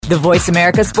the Voice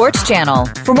America Sports Channel.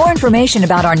 For more information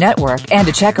about our network and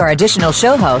to check our additional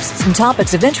show hosts and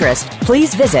topics of interest,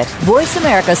 please visit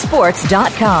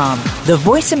voiceamericasports.com. The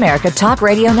Voice America Talk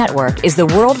Radio Network is the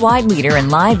worldwide leader in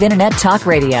live Internet talk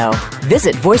radio.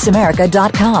 Visit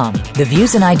voiceamerica.com. The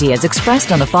views and ideas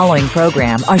expressed on the following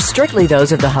program are strictly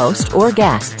those of the host or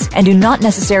guests and do not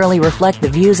necessarily reflect the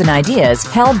views and ideas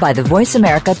held by the Voice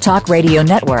America Talk Radio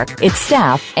Network, its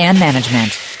staff, and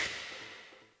management.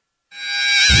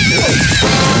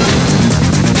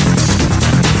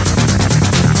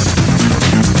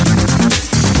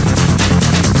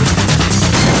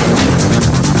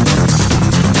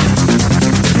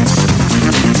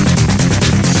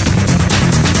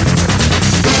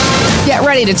 Get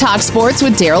ready to talk sports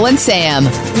with Daryl and Sam.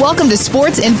 Welcome to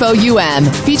Sports Info UM,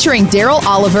 featuring Daryl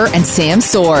Oliver and Sam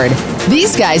Sword.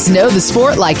 These guys know the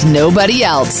sport like nobody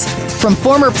else. From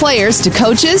former players to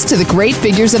coaches to the great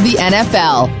figures of the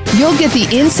NFL, you'll get the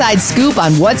inside scoop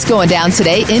on what's going down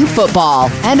today in football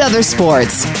and other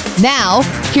sports. Now,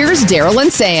 here's Daryl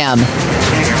and Sam.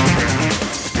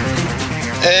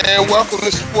 And welcome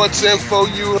to Sports Info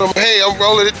UM. Hey, I'm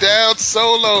rolling it down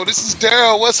solo. This is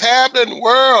Daryl. What's happening in the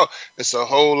world? It's a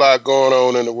whole lot going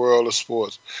on in the world of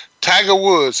sports. Tiger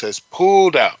Woods has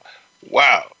pulled out.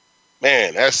 Wow.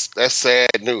 Man, that's sad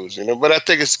news, but I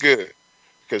think it's good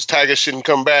because Tiger shouldn't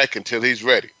come back until he's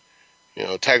ready.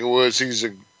 Tiger Woods,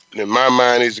 in my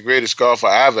mind, he's the greatest golfer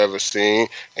I've ever seen.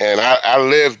 And I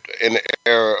lived in the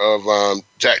era of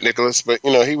Jack Nicklaus, but,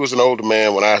 he was an older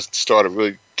man when I started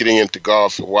really getting into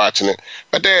golf and watching it.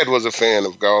 My dad was a fan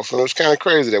of golf, and it was kind of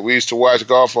crazy that we used to watch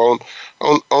golf on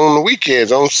the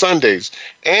weekends, on Sundays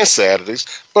and Saturdays.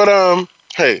 But,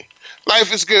 hey,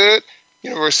 life is good.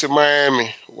 University of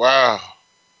Miami, wow.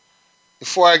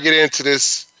 Before I get into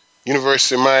this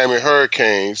University of Miami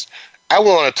Hurricanes, I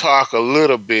want to talk a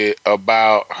little bit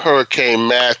about Hurricane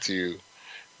Matthew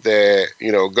that,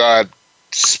 God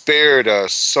spared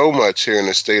us so much here in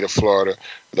the state of Florida.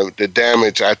 The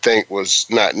damage, I think, was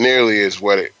not nearly as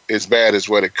bad as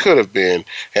what it could have been.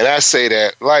 And I say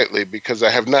that lightly because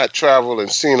I have not traveled and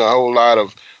seen a whole lot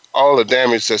of all the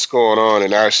damage that's going on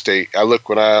in our state.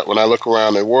 When I look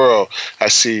around the world, I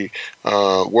see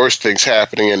worse things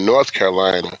happening in North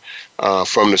Carolina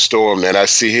from the storm that I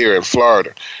see here in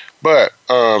Florida. But,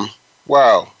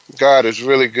 wow, God is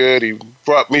really good. He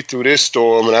brought me through this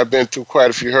storm, and I've been through quite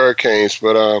a few hurricanes.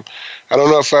 But I don't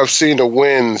know if I've seen the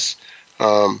winds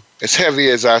as heavy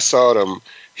as I saw them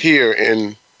here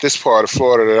in this part of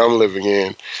Florida that I'm living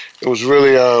in. It was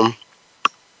really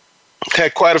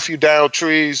had quite a few down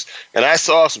trees, and I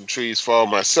saw some trees fall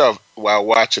myself while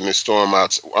watching this storm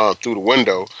out through the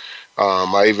window.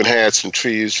 I even had some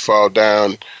trees fall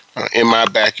down in my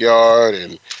backyard,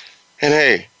 and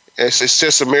hey, it's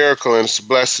just a miracle and it's a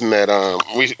blessing that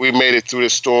we made it through the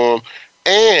storm.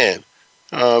 And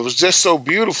it was just so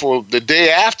beautiful the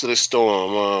day after the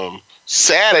storm.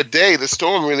 Saturday, the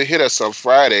storm really hit us on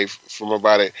Friday from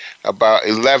about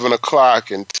 11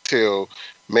 o'clock until,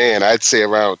 I'd say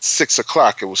around 6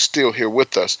 o'clock. It was still here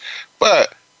with us.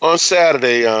 But on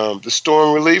Saturday, the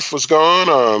storm relief was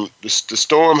gone. The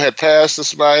storm had passed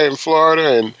us by in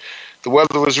Florida, and the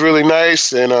weather was really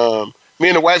nice. And me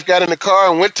and the wife got in the car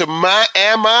and went to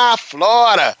Miami,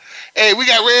 Florida. Hey, we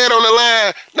got Red on the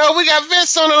line. No, we got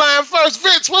Vince on the line first.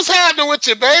 Vince, what's happening with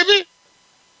you, baby?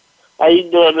 How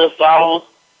you doing this hour?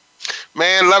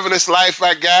 Man, loving this life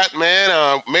I got,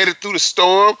 man. Made it through the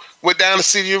storm. Went down to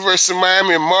see the University of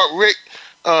Miami and Mark Richt.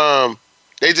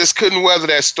 They just couldn't weather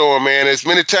that storm, man. As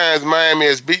many times Miami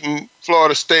has beaten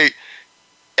Florida State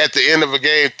at the end of a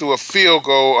game through a field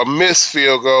goal, a missed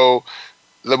field goal.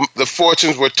 The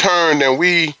fortunes were turned, and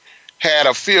we had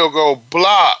a field goal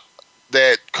block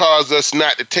that caused us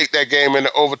not to take that game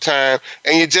into overtime.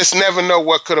 And you just never know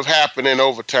what could have happened in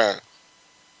overtime.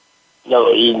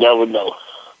 No, you never know.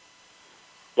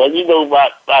 But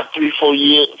about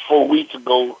 4 weeks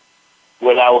ago,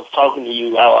 when I was talking to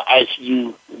you, I asked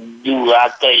you, do I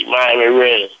think Miami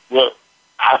ready? Well,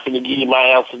 I'm finna give you my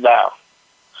answer now.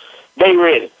 They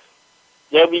ready.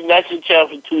 They'll be national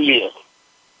champ in 2 years.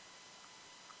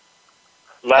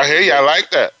 I hear you. I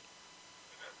like that.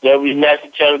 They'll be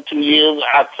national champ in 2 years.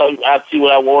 I see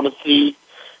what I want to see.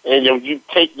 And if you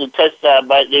take the touchdown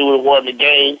back, they would have won the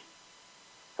game.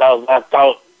 Because I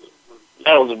thought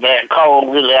that was a bad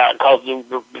call, really, because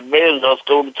the man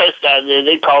scored the touchdown, and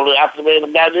they called it after the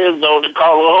man got in the end zone, they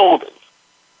called it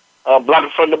holding. Blocking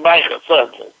from the back or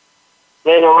something.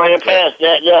 They don't ran past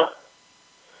that, yeah.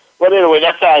 But anyway,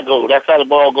 that's how it goes. That's how the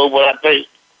ball goes. But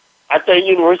I think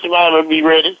University of Miami will be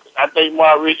ready. I think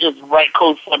Mark Richt is the right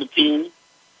coach for the team.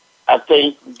 I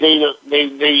think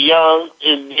they're young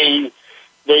and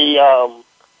they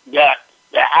got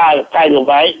the eye of Tiger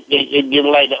Bite. They get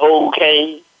like the old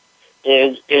cane.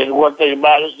 And one thing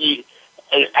about it,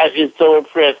 I get so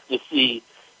impressed to see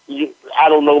you. I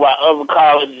don't know about other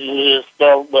colleges and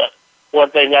stuff, but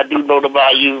one thing I do know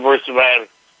about University of Miami,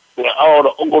 when all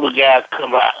the older guys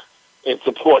come out and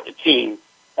support the team,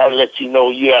 that'll let you know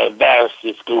you are advanced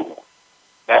in school.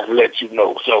 That'll let you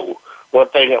know. So one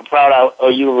thing I'm proud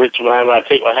of University of Miami, I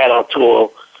take my hat off to them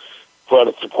for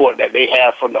the support that they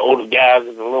have from the older guys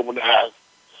and the alumni.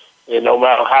 And no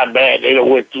matter how bad they done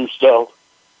went through stuff,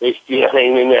 they still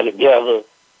hang in there together.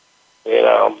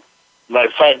 And matter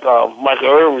of fact, Michael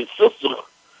Irvin's sister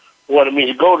wanted me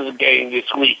to go to the game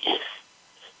this week,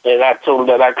 and I told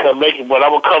her that I couldn't make it, but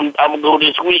I'm gonna go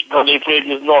this week because they play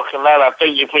against North Carolina. I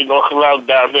think they play North Carolina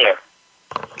down there.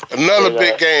 Another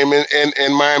big game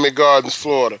in Miami Gardens,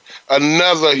 Florida.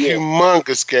 Another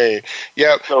humongous game.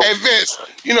 Yep. So, hey, Vince,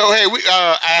 hey,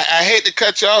 I hate to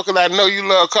cut you off because I know you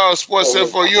love College Sports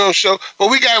Info UM show,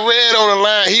 but we got Red on the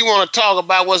line. He want to talk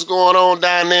about what's going on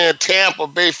down there in Tampa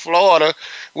Bay, Florida,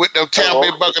 with them Tampa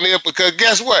Bay Buccaneers, because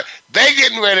guess what? They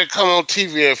getting ready to come on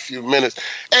TV in a few minutes.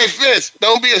 Hey, Vince,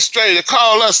 don't be a stranger.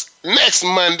 Call us next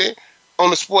Monday on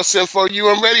the Sports Info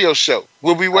UM radio show.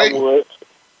 We'll be waiting.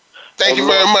 Thank you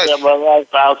very much.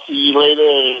 I'll see you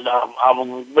later, and I'm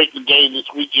going to make the game this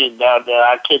weekend down there.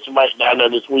 I'll catch Mike down there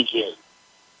this weekend.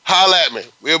 Holler at me.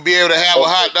 We'll be able to have a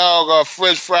hot dog or a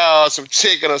French fry or some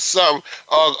chicken or something,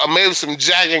 or maybe some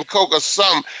Jack and Coke or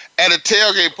something at a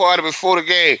tailgate party before the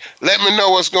game. Let me know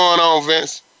what's going on,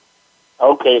 Vince.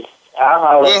 Okay.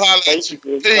 I'll we'll holler at you.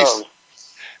 Peace.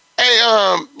 Hey,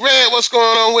 Red, what's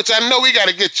going on? Which I know we got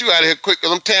to get you out of here quick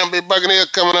because them Tampa Bay Buccaneers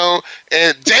coming on.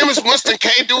 And Jameis Winston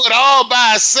can't do it all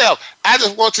by himself. I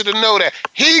just want you to know that.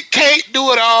 He can't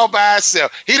do it all by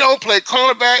himself. He don't play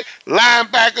cornerback,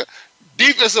 linebacker,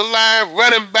 defensive line,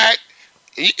 running back.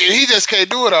 He just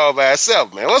can't do it all by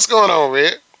himself, man. What's going on,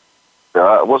 Red?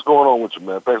 What's going on with you,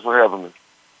 man? Thanks for having me.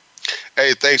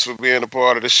 Hey, thanks for being a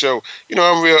part of the show.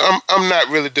 I'm not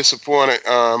really disappointed.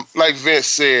 Like Vince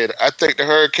said, I think the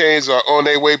Hurricanes are on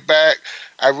their way back.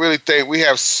 I really think we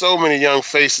have so many young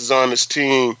faces on this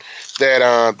team that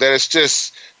it's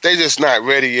just they're just not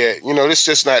ready yet. It's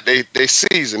just not they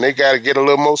season. They got to get a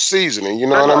little more seasoning. You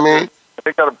know what I mean?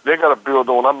 They got to build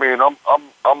on. I mean, I'm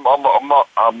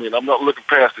not looking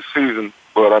past the season,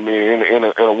 but I mean, in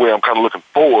a way, I'm kind of looking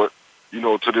forward.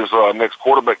 To this next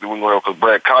quarterback that we're going to have, because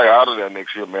Brad Kaya out of there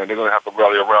next year, man. They're going to have to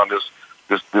rally around this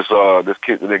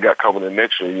kid that they got coming in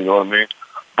next year. You know what I mean?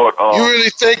 But you really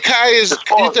think Kaya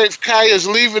is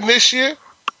leaving this year?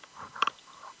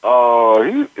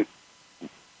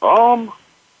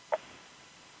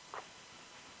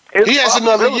 He has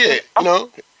another year.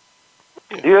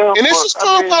 Yeah, and it's a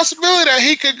strong possibility that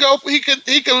he could go. He could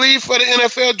leave for the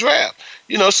NFL draft.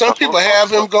 Some people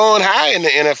have him going high in the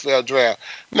NFL draft.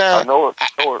 Now, I know it.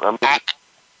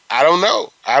 I don't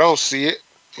know. I don't see it.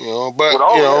 But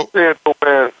that said, though,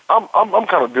 man, I'm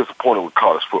kind of disappointed with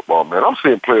college football, man. I'm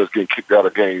seeing players getting kicked out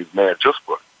of games, man, just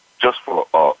for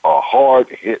a hard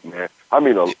hit, man. I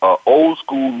mean, a old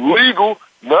school legal,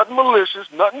 nothing malicious,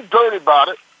 nothing dirty about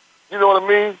it. You know what I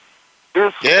mean?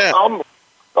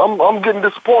 I'm getting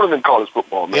disappointed in college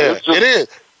football, man. Yeah, it is.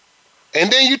 And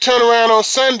then you turn around on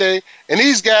Sunday, and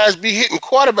these guys be hitting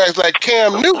quarterbacks like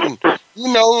Cam Newton,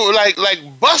 like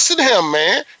busting him,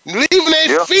 man, leaving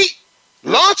their feet,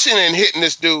 launching and hitting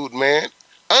this dude, man,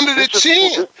 under the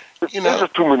chin. There's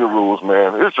just too many rules,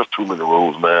 man. It's just too many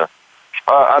rules, man.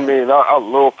 I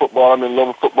love football. I've been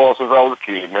loving football since I was a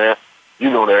kid, man. You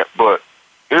know that, but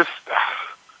it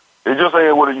just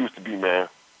ain't what it used to be, man.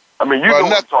 I mean, what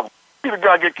I'm talking about. See the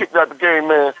guy get kicked out the game,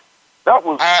 man. I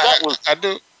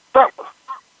do.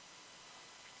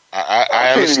 I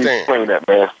can't understand. Even explain that,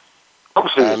 man. I'm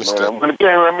serious, man. When the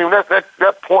game, I mean,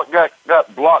 that point got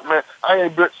blocked, man. I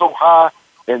ain't been so high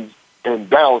and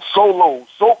down so low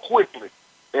so quickly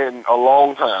in a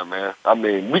long time, man. I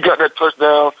mean, we got that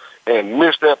touchdown and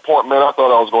missed that point, man. I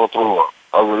thought I was going to throw up.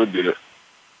 I really did.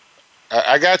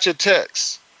 I got your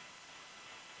text.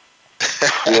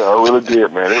 Yeah, I really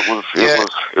did, man. It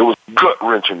was gut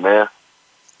wrenching, man.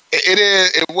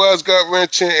 It was gut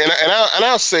wrenching, and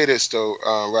I'll say this though,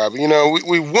 Robbie.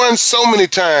 We won so many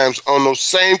times on those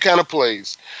same kind of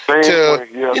plays. And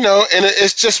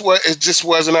it just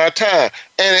wasn't our time.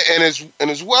 And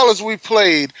as well as we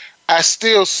played, I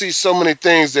still see so many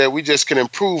things that we just can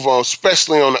improve on,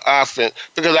 especially on the offense,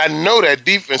 because I know that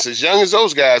defense, as young as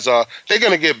those guys are, they're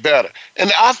going to get better. And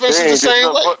the offense is the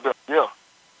same way.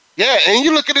 Yeah, and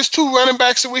you look at his two running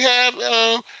backs that we have.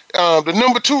 The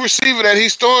number 2 receiver that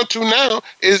he's throwing to now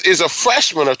is a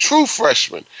freshman, a true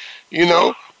freshman.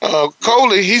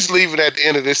 Coley, he's leaving at the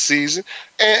end of this season,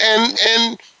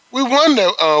 and we wonder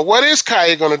what is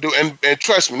Kaya going to do. And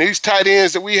trust me, these tight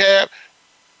ends that we have,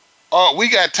 we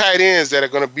got tight ends that are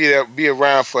going to be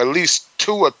around for at least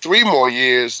 2 or 3 more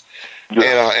years, and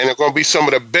they're going to be some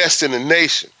of the best in the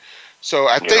nation. So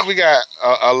I think we got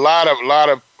a lot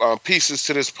of pieces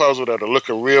to this puzzle that are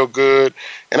looking real good,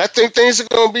 and I think things are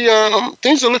going to be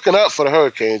things are looking up for the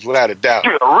Hurricanes without a doubt.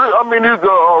 Yeah, I mean,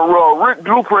 Rick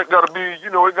blueprint got to be,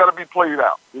 it got to be played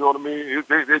out. You know what I mean?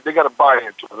 They got to buy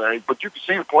into it, but you can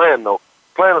see the plan though.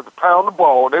 The plan is to pound the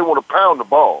ball. They want to pound the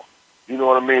ball. You know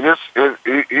what I mean?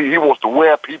 He wants to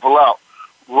wear people out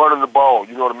running the ball.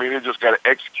 You know what I mean? They just got to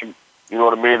execute. You know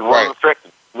what I mean? Run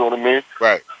effective. You know what I mean?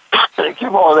 Right. And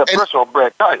keep all that pressure on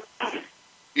Brad Kaya.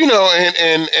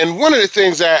 And one of the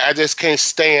things I just can't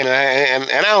stand, and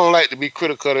I don't like to be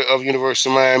critical of University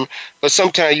of Miami, but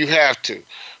sometimes you have to.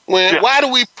 Why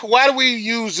do we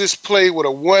use this play with a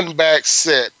 1-back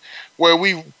set where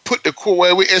we put the core?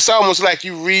 It's almost like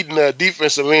you reading a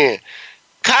defensive end.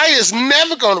 Kaya's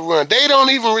never going to run. They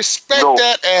don't even respect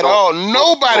that at all.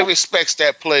 Nobody respects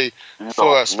that play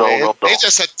for us, man. They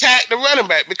just attack the running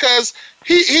back because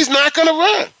he's not going to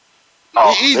run.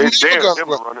 He's never going to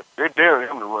run it. They're daring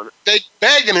him to run it. They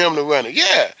begging him to run it.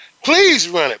 Yeah, please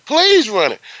run it. Please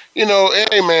run it. Hey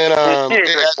man,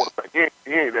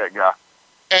 he ain't that guy.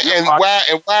 And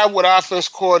why would offense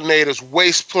coordinators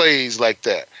waste plays like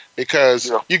that?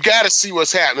 Because you got to see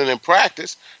what's happening in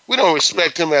practice. We don't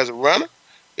respect him as a runner.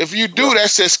 If you do,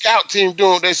 that's their scout team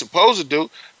doing what they're supposed to do.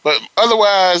 But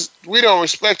otherwise, we don't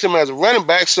respect him as a running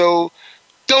back. So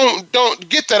don't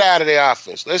get that out of the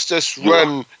offense. Let's just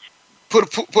run.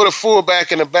 Put a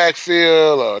fullback in the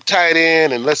backfield or a tight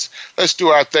end, and let's do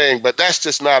our thing. But that's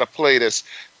just not a play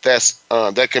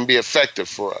that can be effective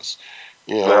for us.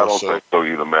 I don't think so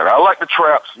either, man. I like the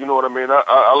traps. You know what I mean?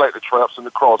 I like the traps and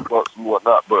the cross blocks and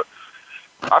whatnot. But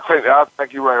I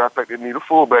think you're right. I think they need a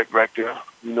fullback back there.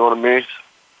 You know what I mean?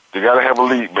 They got to have a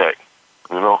lead back.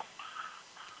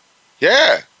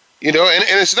 Yeah. And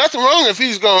it's nothing wrong if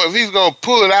he's going to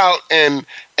pull it out and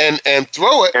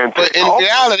throw it. But in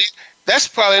reality, that's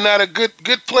probably not a good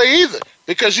play either,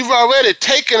 because you've already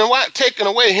taken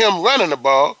away him running the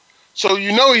ball. So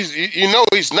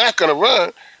he's not going to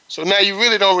run. So now you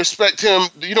really don't respect him.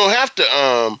 You don't have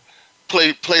to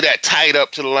play that tight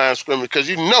up to the line of scrimmage because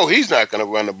he's not going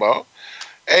to run the ball.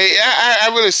 Hey, I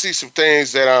really see some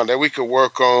things that we could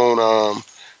work on.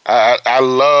 I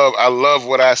love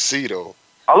what I see though.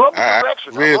 I love the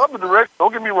direction. I love the direction.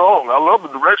 Don't get me wrong. I love the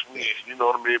direction. You know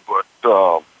what I mean? But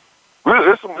really,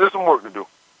 there's some work to do.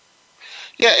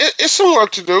 Yeah, it's some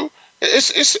work to do.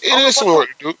 It is some work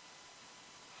to do.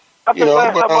 I think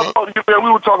last time I talked to you, man,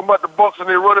 we were talking about the Bucs and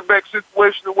their running back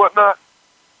situation and whatnot.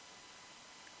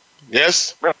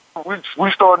 Yes. Man,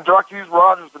 we starting Jarquez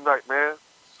Rogers tonight, man.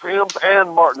 Sims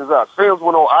and Martin is out. Sims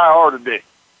went on IR today.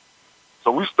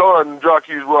 So we starting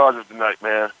Jarquez Rogers tonight,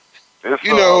 man. And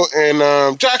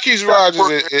Jarquez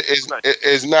Rogers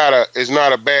is not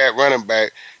a bad running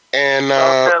back, and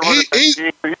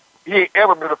he ain't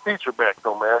ever been a feature back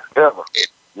though, man. Ever.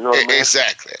 You know what I mean?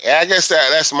 Exactly. I guess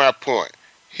that's my point.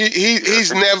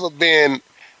 He's never been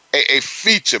a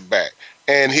feature back,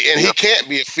 and he can't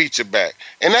be a feature back.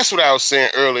 And that's what I was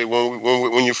saying earlier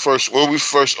when we first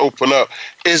open up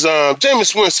is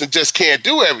Jameis Winston just can't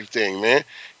do everything, man.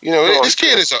 This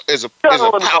kid is a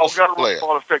powerful player. Run the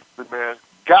ball effectively, man.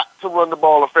 Got to run the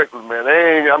ball effectively, man.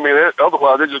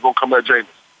 Otherwise they're just gonna come at Jameis.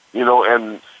 They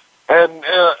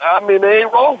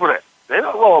ain't wrong for that. They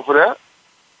not wrong for that.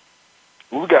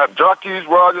 We got Jarquez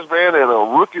Rogers, man, and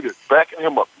a rookie that's backing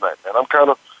him up tonight, man.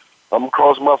 I'm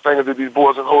crossing my fingers that these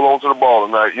boys can hold on to the ball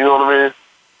tonight. You know what I mean?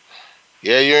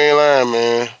 Yeah, you ain't lying,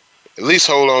 man. At least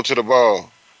hold on to the ball.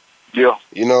 Yeah.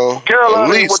 Carolina at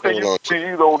least what they used to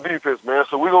either on defense, man.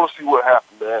 So we're gonna see what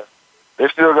happens, man. They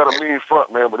still got a mean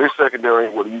front, man, but their secondary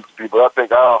ain't what it used to be. But I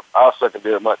think our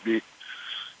secondary might be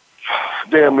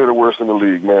damn near the worst in the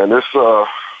league, man. This I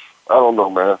don't know,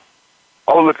 man.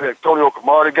 I was looking at Tony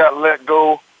Okamara. Got let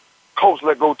go. Coach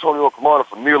let go Tony Okamara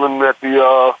for kneeling at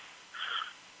the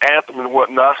anthem and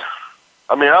whatnot.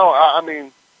 I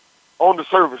mean, on the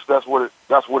surface, that's what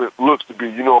it looks to be.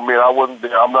 You know what I mean? I wasn't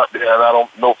there. I'm not there, and I don't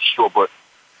know for sure. But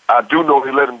I do know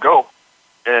they let him go,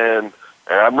 and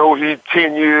I know he's a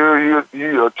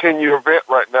 10-year vet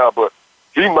right now. But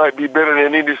he might be better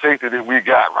than any safety that we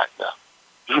got right now.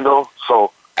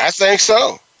 So I think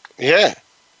so. Yeah.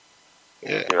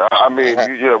 Yeah.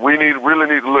 We really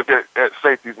need to look at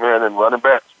safeties, man, and running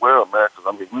backs as well, man.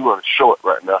 Because we running short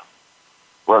right now,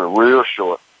 running real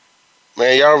short.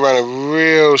 Man, y'all running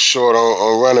real short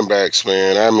on running backs,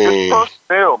 man. I mean,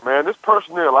 this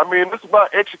personnel. I mean, it's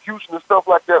about execution and stuff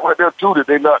like that right there too that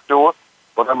they're not doing.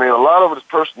 But I mean, a lot of it is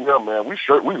personnel, man. We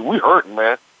hurting,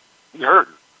 man. We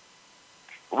hurting.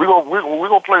 We're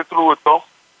gonna play through it though.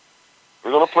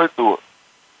 We're gonna play through it.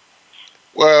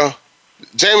 Well,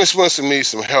 Jameis Winston needs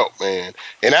some help, man.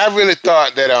 And I really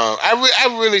thought that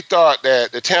I really thought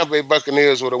that the Tampa Bay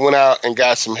Buccaneers would have went out and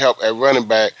got some help at running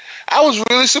back. I was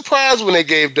really surprised when they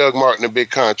gave Doug Martin a big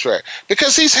contract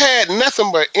because he's had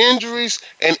nothing but injuries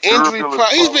and injury.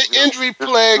 He's been injury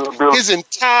plagued his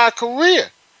entire career.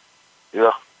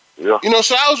 Yeah. You know,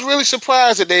 so I was really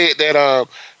surprised that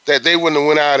they wouldn't have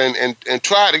went out and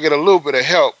tried to get a little bit of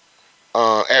help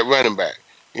at running back.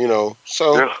 You know,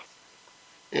 so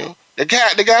you know. They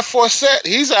got Forsett.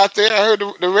 He's out there. I heard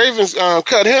the Ravens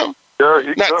cut him.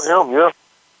 Yeah, cut him. Yeah.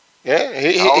 Yeah,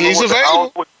 he's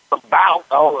available. I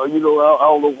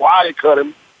don't know why they cut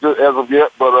him as of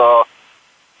yet, but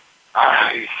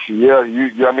I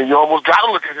mean, you almost got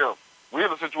to look at him. We're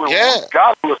in a situation where we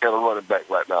got to look at a running back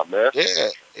right now, man.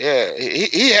 Yeah.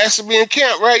 He has to be in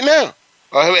camp right now,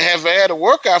 or he have had a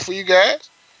workout for you guys.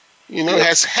 You know,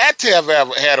 has had to have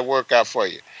had a workout for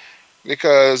you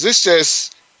because it's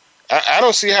just. I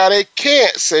don't see how they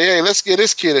can't say, "Hey, let's give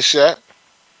this kid a shot."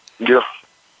 Yeah,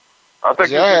 I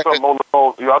think you see something on the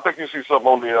phone. I think you see something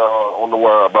on the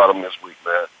wire about him this week,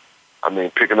 man. I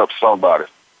mean, picking up somebody.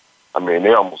 I mean,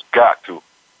 they almost got to.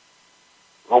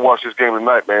 I'll watch this game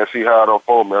tonight, man. See how it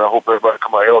unfolds, man. I hope everybody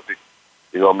come out healthy.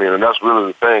 You know what I mean? And that's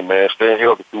really the thing, man. Staying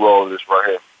healthy through all of this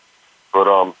right here. But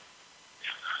I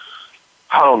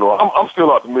don't know. I'm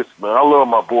still optimistic, man. I love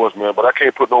my boys, man, but I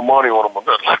can't put no money on them or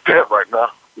nothing like that right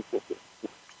now.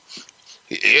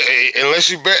 Unless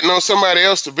you're betting on somebody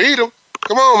else to beat them.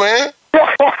 Come on, man. No,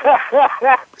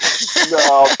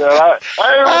 man. I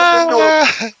ain't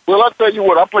really doing. Well, I tell you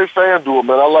what, I play FanDuel,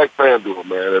 man. I like FanDuel,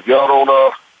 man. If y'all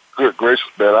don't, good gracious,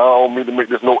 man. I don't mean to make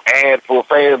this no ad for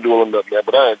FanDuel or nothing, man,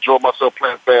 but I enjoy myself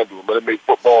playing FanDuel, man. It makes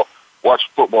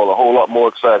watching football a whole lot more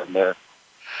exciting, man.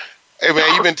 Hey,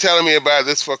 man, you've been telling me about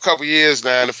this for a couple years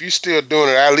now, and if you're still doing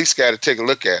it, I at least got to take a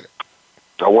look at it.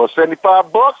 I won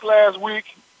 $75 last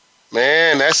week.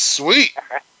 Man, that's sweet.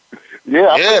 I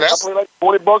played like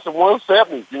 $20 and won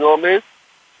 $70. You know what I mean?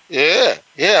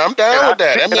 Yeah, I'm down with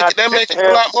that. That makes it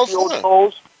a lot more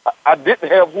fun. I didn't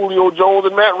have Julio Jones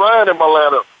and Matt Ryan in my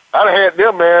lineup. I'd have had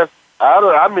them, man.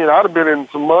 I'd have been in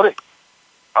some money.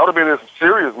 I would have been in some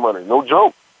serious money. No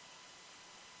joke.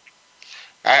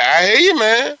 I hear you,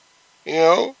 man. You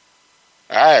know,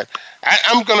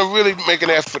 I'm going to really make an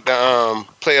effort to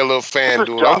play a little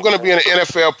FanDuel. I'm going to be in an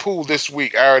NFL pool this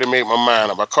week. I already made my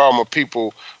mind up. I call my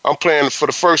people. I'm playing for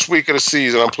the first week of the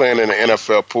season. I'm playing in the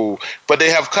NFL pool, but they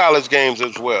have college games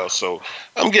as well. So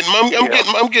I'm getting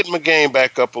my game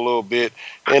back up a little bit,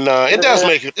 and it does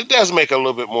make it a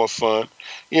little bit more fun.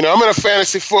 You know, I'm in a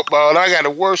fantasy football, and I got the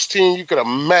worst team you could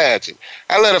imagine.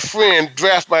 I let a friend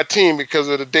draft my team because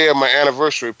of the day of my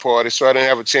anniversary party, so I didn't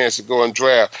have a chance to go and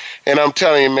draft. And I'm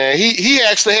telling you, man, he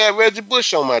actually had Reggie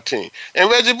Bush on my team. And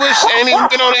Reggie Bush ain't even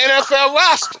been on the NFL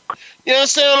roster. You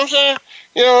understand what I'm saying?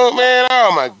 You know, man,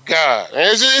 oh, my God.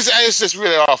 It's just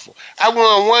really awful. I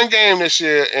won one game this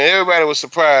year, and everybody was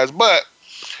surprised. But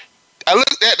I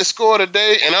looked at the score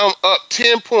today, and I'm up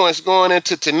 10 points going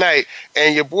into tonight,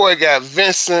 and your boy got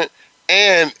Vincent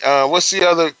and what's the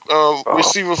other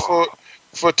receiver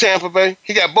for Tampa Bay?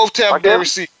 He got both Tampa Bay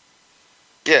receivers.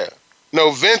 Yeah.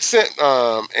 No, Vincent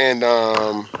and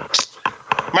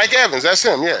Mike Evans. That's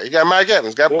him, yeah. You got Mike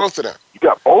Evans. Got both of them. You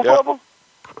got both of them?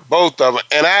 Both of them.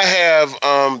 And I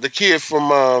have the kid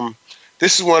from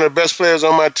this is one of the best players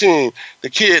on my team,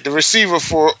 the receiver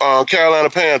for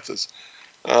Carolina Panthers.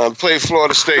 Played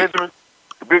Florida State. Benjamin,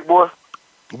 the big boy?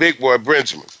 Big boy,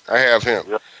 Benjamin. I have him.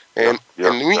 Yeah. And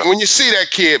when you see that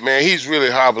kid, man, he's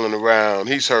really hobbling around.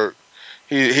 He's hurt.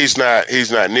 He's not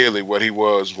nearly what he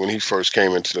was when he first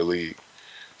came into the league.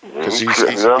 Because he's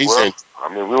I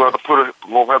mean, we'll have to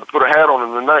put a hat on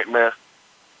him tonight, man.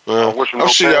 I'm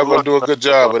sure y'all gonna do a good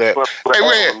job of that.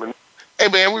 Hey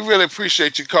man, we really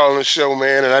appreciate you calling the show,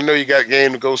 man. And I know you got a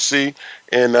game to go see,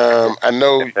 and I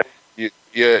know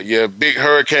you're a big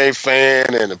Hurricane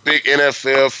fan and a big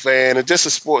NFL fan and just a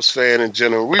sports fan in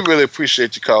general. We really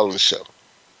appreciate you calling the show.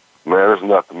 Man, there's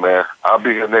nothing, man. I'll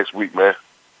be here next week, man.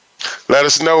 Let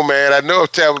us know, man. I know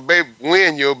if Tampa Bay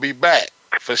win, you'll be back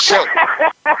for sure.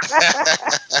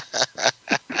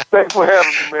 Thanks for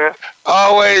having me, man.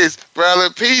 Always, brother.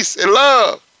 Peace and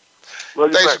love.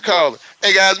 Thanks for calling. Man.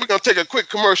 Hey, guys, we're going to take a quick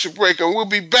commercial break, and we'll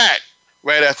be back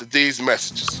right after these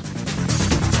messages.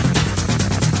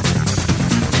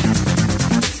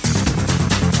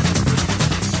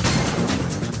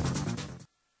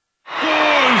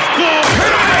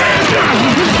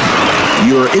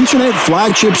 internet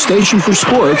flagship station for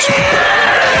sports.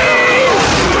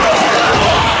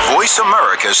 Voice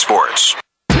America Sports.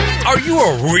 Are you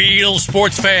a real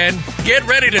sports fan? Get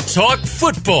ready to talk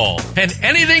football and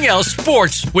anything else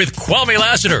sports with Kwame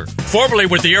Lassiter, formerly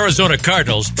with the Arizona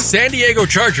Cardinals, San Diego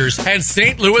Chargers, and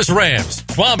St. Louis Rams.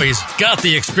 Kwame's got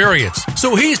the experience,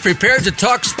 so he's prepared to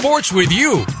talk sports with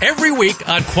you every week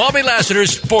on Kwame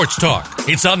Lassiter's Sports Talk.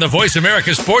 It's on the Voice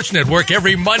America Sports Network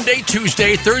every Monday,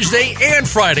 Tuesday, Thursday, and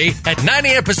Friday at 9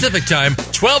 a.m. Pacific Time,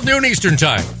 12 noon Eastern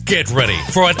Time. Get ready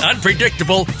for an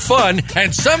unpredictable, fun,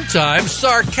 and sometimes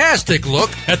sarcastic look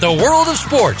at the world of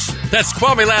sports. That's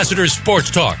Kwame Lassiter's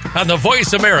Sports Talk on the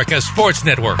Voice America Sports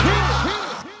Network.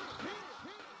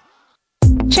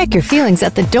 Check your feelings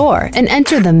at the door and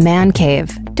enter the Man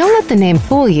Cave. Don't let the name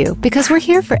fool you, because we're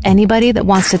here for anybody that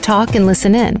wants to talk and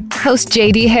listen in. Host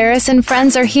J.D. Harris and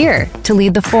friends are here to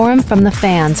lead the forum from the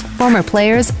fans, former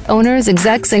players, owners,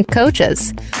 execs, and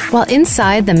coaches. While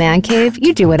inside the Man Cave,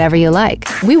 you do whatever you like.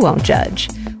 We won't judge.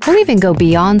 We'll even go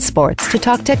beyond sports to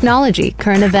talk technology,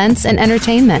 current events, and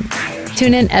entertainment.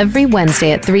 Tune in every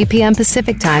Wednesday at 3 p.m.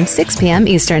 Pacific Time, 6 p.m.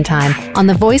 Eastern Time on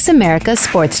the Voice America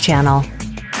Sports Channel.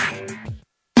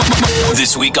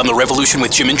 This week on The Revolution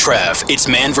with Jim and Trav, it's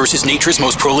man versus nature's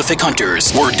most prolific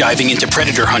hunters. We're diving into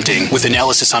predator hunting with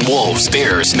analysis on wolves,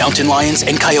 bears, mountain lions,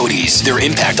 and coyotes, their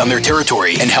impact on their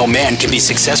territory, and how man can be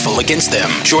successful against them.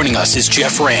 Joining us is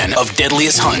Jeff Rand of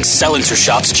Deadliest Hunts, Silencer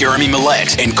Shop's Jeremy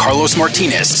Millette, and Carlos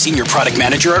Martinez, Senior Product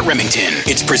Manager at Remington.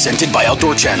 It's presented by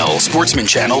Outdoor Channel, Sportsman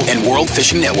Channel, and World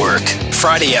Fishing Network.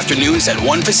 Friday afternoons at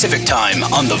 1 Pacific Time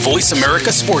on the Voice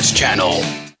America Sports Channel.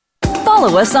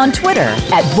 Follow us on Twitter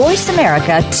at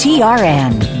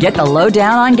VoiceAmericaTRN. Get the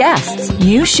lowdown on guests,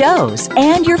 new shows,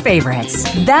 and your favorites.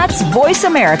 That's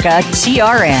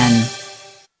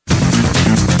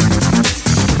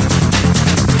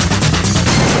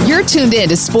VoiceAmericaTRN. You're tuned in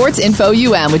to Sports Info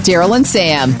UM with Daryl and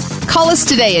Sam. Call us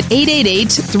today at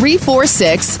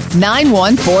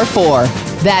 888-346-9144.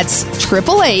 That's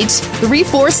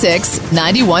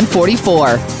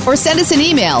 888-346-9144. Or send us an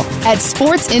email at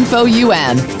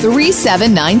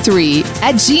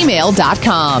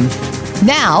sportsinfoum3793@gmail.com.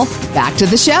 Now, back to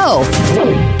the show.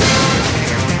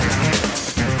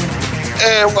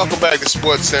 And welcome back to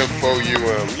Sports Info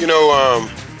UM.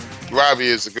 Robbie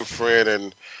is a good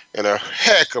friend and a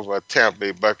heck of a Tampa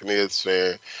Bay Buccaneers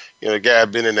fan. The guy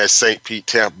been in that St. Pete,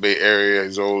 Tampa Bay area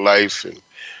his whole life, and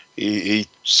he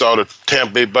saw the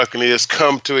Tampa Bay Buccaneers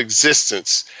come to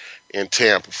existence in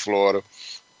Tampa, Florida.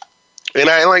 And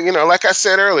like I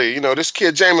said earlier, this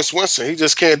kid Jameis Winston, he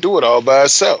just can't do it all by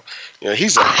himself.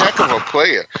 He's a heck of a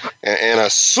player and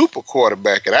a super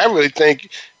quarterback. And I really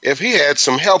think if he had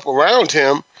some help around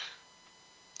him,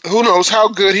 who knows how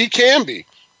good he can be.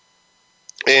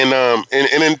 And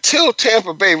until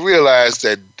Tampa Bay realized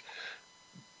that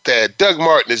Doug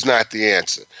Martin is not the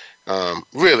answer.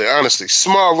 Really, honestly,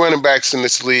 small running backs in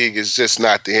this league is just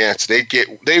not the answer.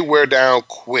 They wear down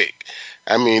quick.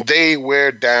 They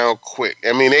wear down quick.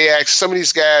 They ask some of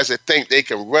these guys that think they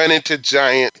can run into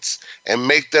giants and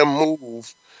make them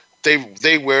move.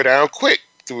 They wear down quick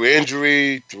through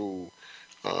injury, through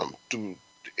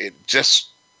it just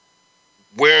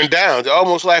wearing down. They're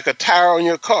almost like a tire on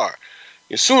your car.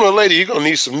 And sooner or later, you're gonna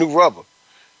need some new rubber.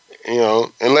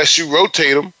 Unless you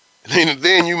rotate them.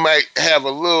 Then you might have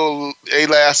they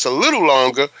last a little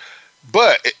longer,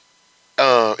 but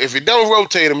if you don't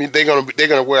rotate them, they're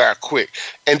gonna wear out quick.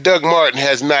 And Doug Martin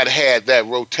has not had that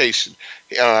rotation.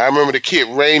 I remember the kid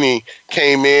Rainey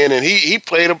came in and he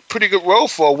played a pretty good role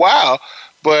for a while,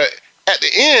 but at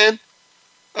the end,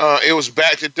 it was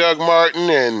back to Doug Martin.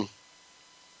 And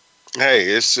hey,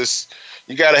 it's just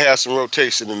you got to have some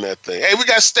rotation in that thing. Hey, we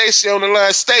got Stacy on the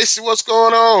line. Stacy, what's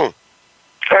going on?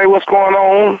 Hey, what's going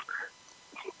on?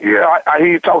 Yeah, I hear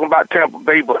you talking about Tampa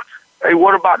Bay, but hey,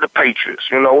 what about the Patriots?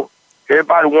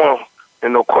 Everybody want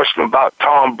question about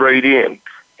Tom Brady and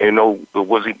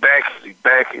was he back? Is he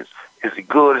back? Is he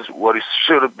good? Is what he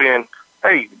should have been?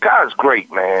 Hey, the guy's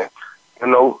great, man. He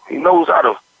knows how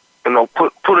to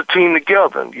put a team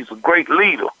together. And he's a great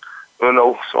leader.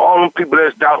 So all them people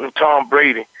that's doubting Tom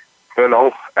Brady,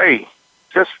 hey,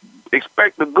 just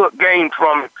expect a good game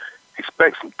from him.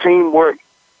 Expect some teamwork.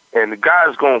 And the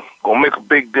guy's gonna make a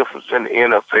big difference in the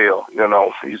NFL.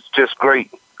 He's just great.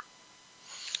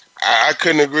 I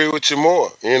couldn't agree with you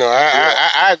more.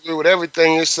 I agree with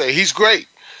everything you say. He's great.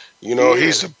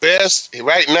 He's the best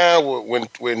right now. When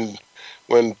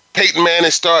Peyton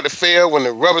Manning started to fail, when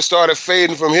the rubber started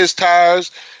fading from his tires,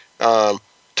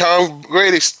 Tom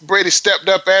Brady stepped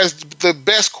up as the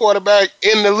best quarterback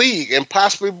in the league and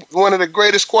possibly one of the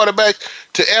greatest quarterbacks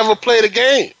to ever play the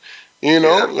game.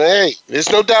 Hey, there's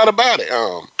no doubt about it.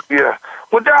 Yeah.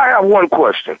 Well, I have one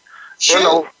question.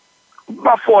 Sure.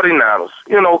 About 49ers.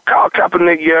 Kyle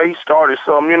Kaepernick, he started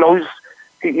something.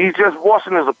 He's just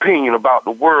voicing his opinion about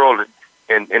the world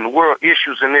and world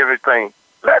issues and everything.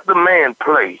 Let the man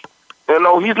play.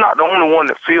 He's not the only one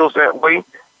that feels that way.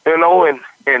 And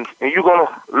you're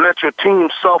gonna let your team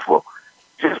suffer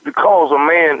just because a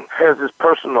man has his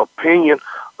personal opinion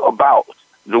about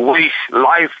the way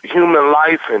human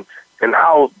life, and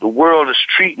how the world is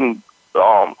treating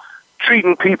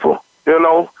people.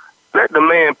 Let the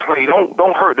man play.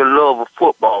 Don't hurt the love of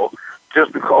football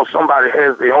just because somebody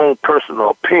has their own personal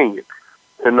opinion.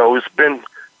 It's been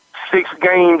 6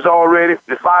 games already,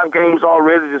 5 games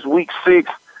already this week 6,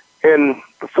 and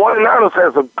the 49ers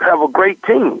have a great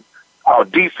team. Our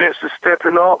defense is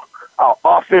stepping up. Our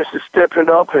offense is stepping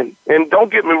up, and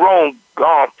don't get me wrong,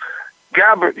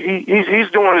 Gabbert, he's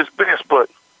doing his best, but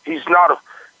he's not a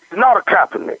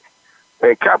Kaepernick.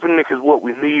 And Kaepernick is what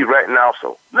we need right now,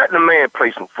 so let the man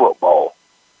play some football.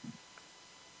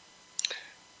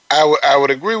 I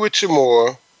would agree with you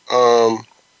more,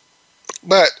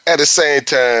 but at the same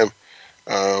time,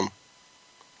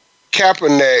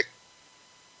 Kaepernick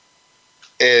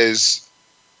is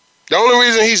the only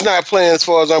reason he's not playing, as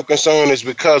far as I'm concerned, is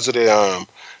because of the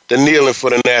kneeling for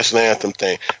the national anthem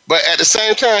thing. But at the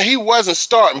same time, he wasn't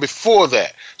starting before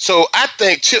that, so I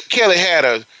think Chip Kelly had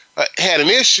an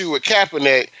issue with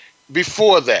Kaepernick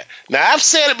before that. Now, I've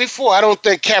said it before. I don't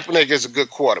think Kaepernick is a good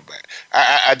quarterback.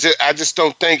 I just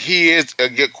don't think he is a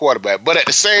good quarterback. But at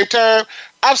the same time,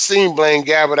 I've seen Blaine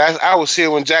Gabbert. I was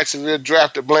here when Jacksonville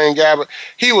drafted Blaine Gabbert.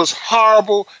 He was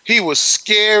horrible. He was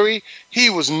scary. He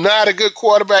was not a good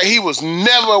quarterback. He was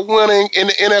never winning in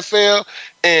the NFL.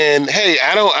 And hey,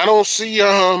 I don't see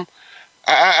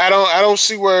I don't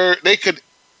see where they could.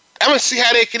 I don't see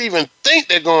how they could even think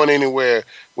they're going anywhere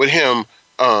with him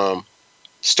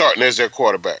starting as their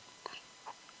quarterback.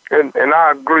 And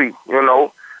I agree.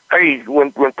 Hey,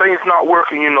 when things not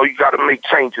working, you got to make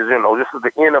changes. This is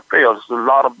the NFL. There's a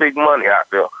lot of big money out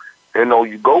there.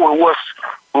 You go with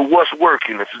what's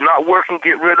working. If it's not working,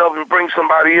 get rid of it and bring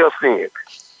somebody else in.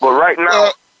 But right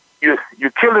now,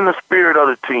 you're killing the spirit of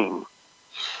the team.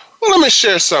 Well, let me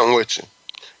share something with you.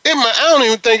 I don't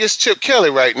even think it's Chip Kelly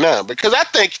right now, because I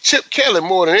think Chip Kelly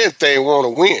more than anything want to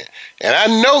win. And I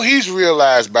know he's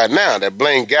realized by now that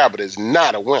Blaine Gabbert is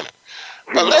not a winner.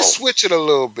 But let's switch it a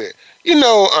little bit.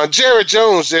 Jerry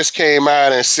Jones just came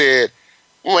out and said,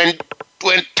 when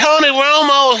Tony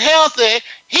Romo's healthy,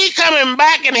 he coming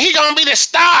back and he going to be the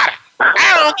starter.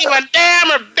 I don't give a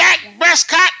damn if Dak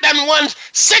Prescott done won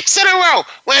 6 in a row.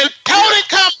 When Tony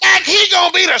come back, he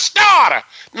going to be the starter.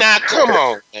 Now, come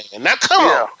on, man. Now, come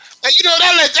on. Now,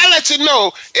 that lets you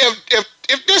know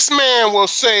if this man will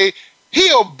say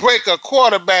he'll break a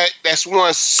quarterback that's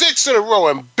won 6 in a row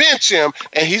and bench him,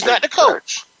 and he's not the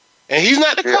coach.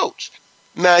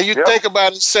 Now, you think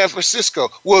about it, San Francisco.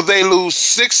 Will they lose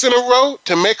 6 in a row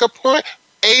to make a point?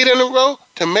 8 in a row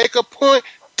to make a point?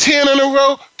 10 in a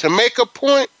row to make a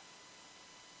point?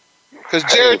 Because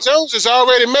Jerry Jones has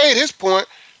already made his point.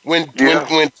 When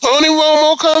Tony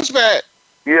Romo comes back,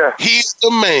 he's the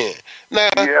man. Now,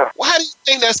 how do you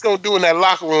think that's going to do in that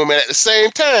locker room? And at the same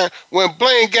time, when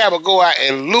Blaine Gabbert go out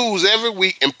and lose every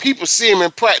week and people see him in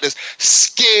practice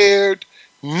scared,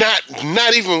 not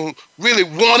even really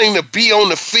wanting to be on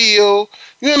the field.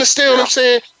 You understand what I'm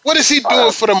saying? What is he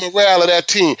doing for the morale of that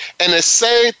team? And the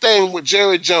same thing with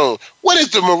Jerry Jones. What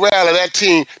is the morale of that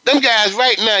team? Them guys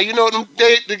right now,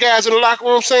 the guys in the locker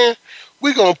room saying,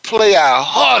 we're going to play our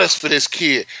hardest for this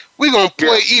kid. We're going to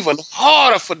play even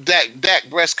harder for Dak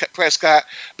Prescott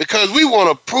because we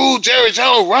want to prove Jerry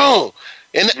Jones wrong.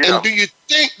 And do you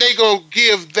think they're going to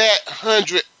give that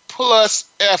 100+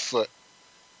 effort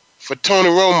for Tony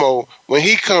Romo when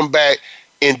he come back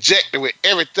injected with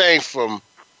everything from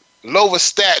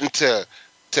lovastatin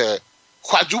to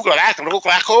quadruple?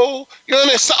 You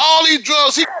know, so all these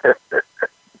drugs. Yeah,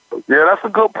 that's a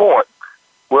good point.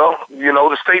 Well,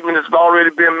 the statement has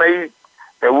already been made,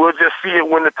 and we'll just see it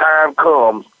when the time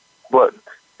comes. But,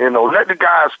 let the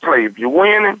guys play. If you're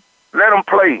winning, let them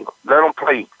play. Let them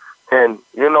play. And,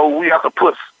 we have to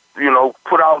put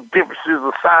our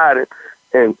differences aside.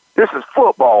 And this is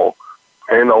football,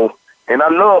 and I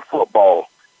love football.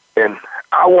 And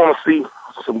I want to see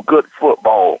some good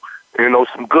football,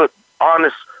 some good,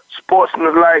 honest,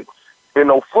 sportsmanlike,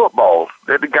 football.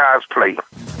 Let the guys play.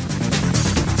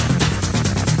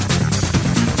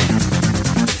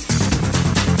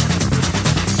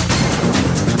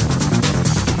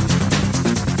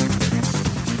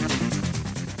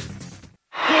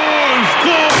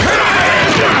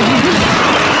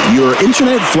 You're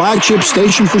passionate flagship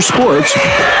station for sports.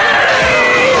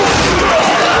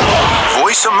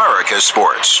 Voice America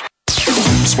Sports.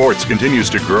 Sports continues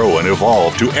to grow and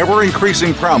evolve to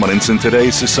ever-increasing prominence in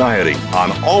today's society.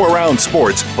 On All Around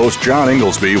Sports, host John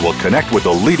Inglesby will connect with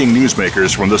the leading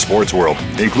newsmakers from the sports world,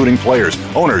 including players,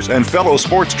 owners, and fellow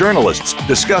sports journalists,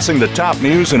 discussing the top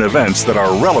news and events that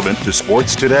are relevant to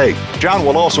sports today. John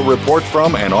will also report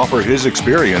from and offer his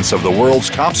experience of the world's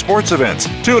top sports events.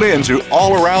 Tune in to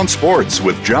All Around Sports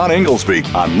with John Inglesby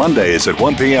on Mondays at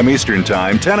 1 p.m. Eastern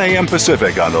Time, 10 a.m.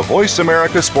 Pacific on the Voice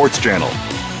America Sports Channel.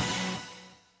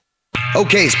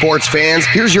 Okay, sports fans,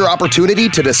 here's your opportunity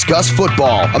to discuss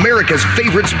football, America's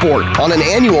favorite sport. On an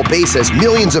annual basis,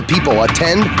 millions of people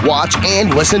attend, watch,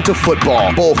 and listen to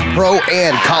football, both pro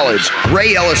and college.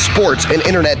 Ray Ellis Sports, an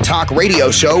internet talk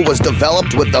radio show, was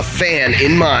developed with the fan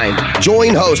in mind.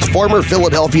 Join host, former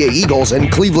Philadelphia Eagles and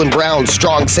Cleveland Browns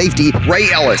strong safety Ray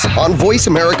Ellis on Voice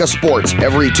America Sports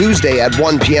every Tuesday at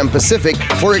 1 p.m. Pacific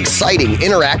for exciting,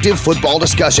 interactive football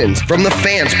discussions from the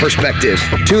fans' perspective.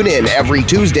 Tune in every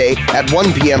Tuesday at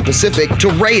 1 p.m. Pacific to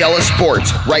Ray Ellis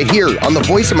Sports right here on the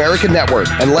Voice America Network,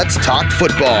 and let's talk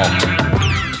football.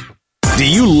 Do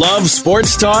you love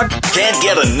sports talk? Can't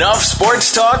get enough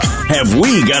sports talk? Have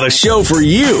we got a show for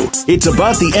you? It's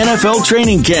about the NFL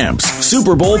training camps,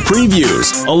 Super Bowl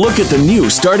previews, a look at the new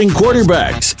starting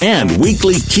quarterbacks, and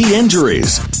weekly key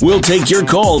injuries. We'll take your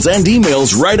calls and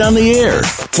emails right on the air.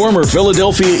 Former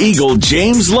Philadelphia Eagle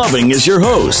James Loving is your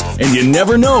host, and you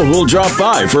never know who'll drop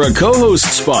by for a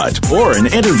co-host spot or an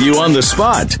interview on the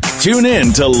spot. Tune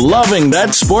in to Loving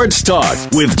That Sports Talk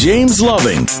with James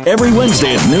Loving every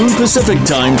Wednesday at noon Pacific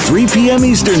Time, 3 p.m.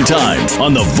 Eastern Time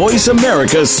on the Voice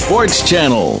America Sports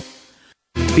Channel.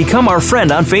 Become our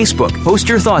friend on Facebook. Post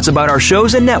your thoughts about our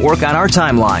shows and network on our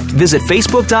timeline. Visit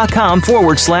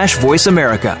Facebook.com/Voice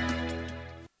America.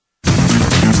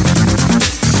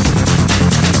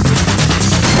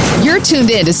 You're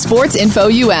tuned in to Sports Info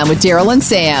UM with Daryl and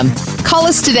Sam. Call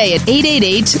us today at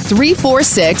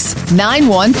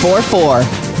 888-346-9144.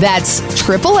 That's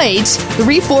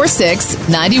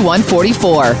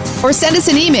 888-346-9144. Or send us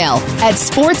an email at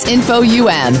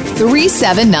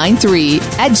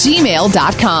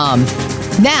sportsinfoum3793@gmail.com.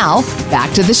 Now,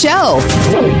 back to the show.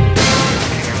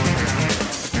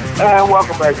 And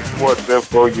welcome back to Sports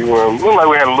Info UM. Looked like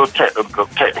we had a little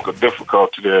technical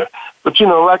difficulty there. But,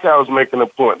 like I was making a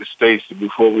point to Stacy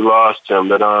before we lost him,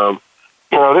 that,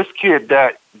 this kid,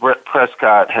 Dak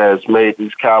Prescott, has made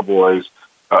these Cowboys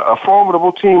a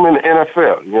formidable team in the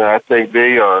NFL. I think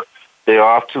they're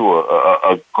off to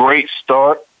a great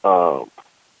start,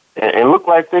 and look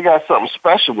like they got something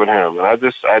special with him. And I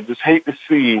just hate to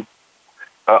see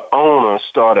owner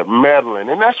started meddling,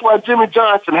 and that's why Jimmy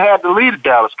Johnson had to lead the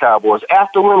Dallas Cowboys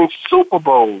after winning Super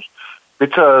Bowls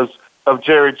because of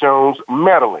Jerry Jones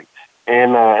meddling.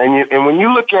 And when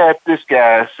you look at this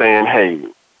guy saying, "Hey,"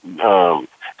 and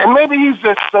maybe he's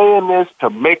just saying this to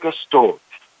make a story.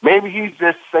 Maybe he's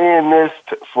just saying this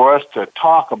for us to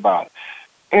talk about it.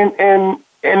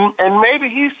 And maybe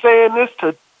he's saying this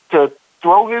to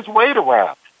throw his weight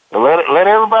around and let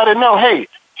everybody know, hey,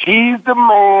 he's the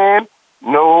man.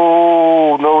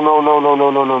 No.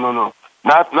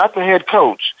 Not the head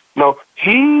coach. No,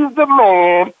 he's the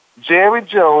man. Jerry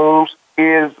Jones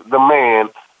is the man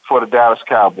for the Dallas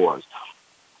Cowboys.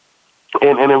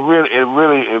 And it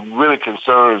really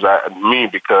concerns me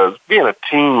because being a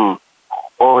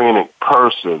team-oriented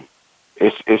person,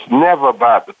 it's never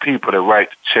about the people that write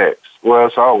the checks. Well,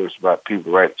 it's always about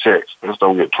people that write the checks. Let's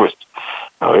don't get twisted.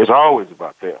 No, it's always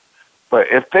about them. But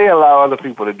if they allow other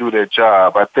people to do their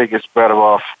job, I think it's better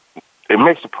off. It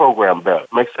makes the program better.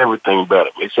 It makes everything better.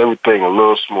 It makes everything a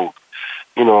little smoother.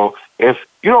 If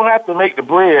you don't have to make the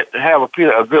bread to have a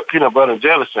good peanut butter and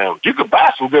jelly sandwich, you could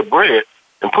buy some good bread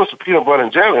and put some peanut butter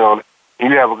and jelly on it,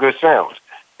 and you have a good sandwich.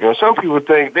 Some people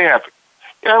think they have to.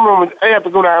 I remember they have to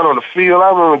go down on the field.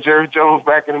 I remember Jerry Jones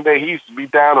back in the day. He used to be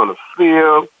down on the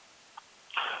field,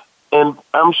 and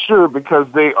I'm sure because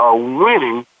they are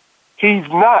winning, he's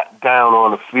not down on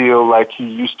the field like he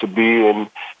used to be,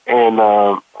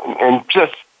 and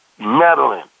just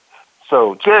meddling.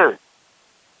 So Jerry,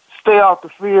 stay off the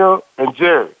field. And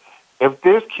Jerry, if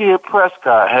this kid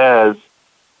Prescott has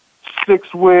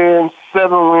 6 wins,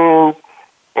 7 wins,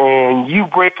 and you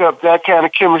break up that kind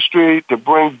of chemistry to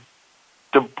bring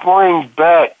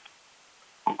back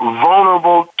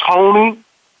vulnerable Tony,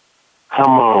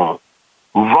 come on.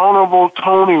 Vulnerable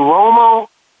Tony Romo,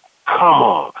 come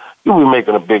on. You'll be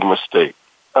making a big mistake,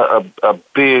 a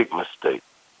big mistake.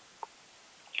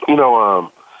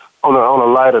 On a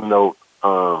lighter note,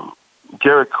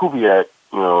 Gary Kubiak,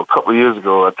 a couple of years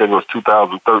ago, I think it was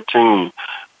 2013,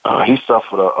 He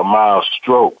suffered a mild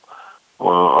stroke.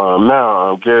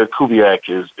 Now Gary Kubiak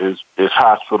is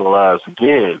hospitalized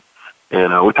again,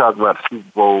 and we talked about the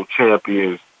Super Bowl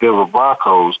champions Denver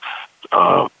Broncos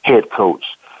head coach.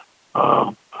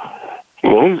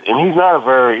 He's not a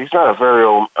very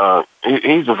old.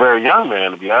 He's a very young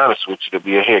man, to be honest with you, to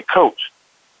be a head coach.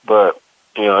 But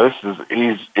they're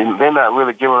not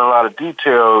really giving a lot of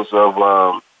details of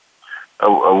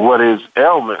what his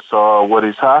ailments are, what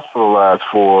he's hospitalized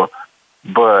for.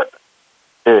 But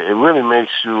it really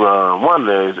makes you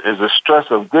wonder: is the stress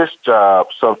of this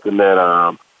job something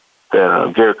that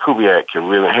Gary Kubiak can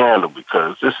really handle?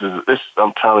 Because this.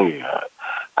 I'm telling you,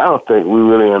 I don't think we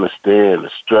really understand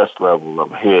the stress level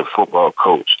of a head football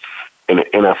coach in the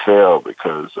NFL.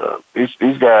 Because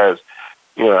these guys,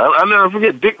 I'll never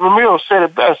forget. Dick Vermeil said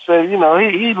it best. Said, he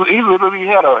literally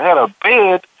had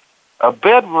a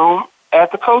bedroom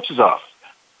at the coach's office,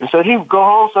 and said he would go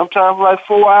home sometimes for like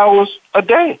 4 hours a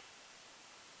day.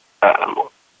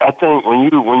 I think when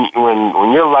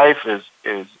your life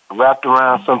is wrapped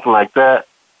around something like that,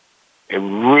 it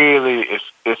really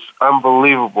it's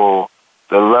unbelievable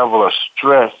the level of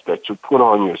stress that you put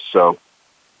on yourself,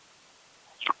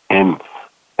 and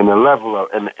the level of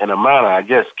and the amount of, I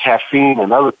guess, caffeine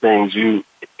and other things you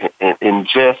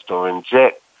ingest or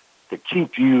inject to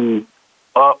keep you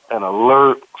up and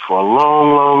alert for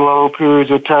long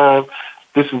periods of time.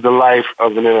 This is the life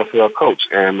of an NFL coach,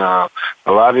 and a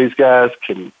lot of these guys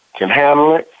can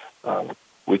handle it.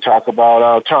 We talk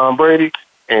about Tom Brady,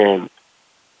 and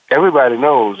everybody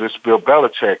knows it's Bill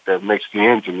Belichick that makes the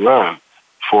engine run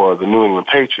for the New England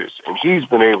Patriots, and he's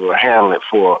been able to handle it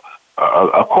for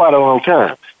quite a long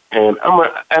time. And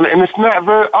it's not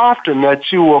very often that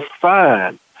you will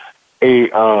find a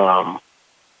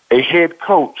head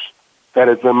coach that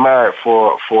has been married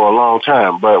for a long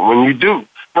time. But when you do,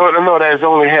 no, that's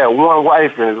only had one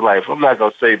wife in his life. I'm not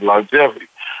going to say longevity,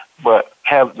 but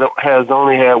has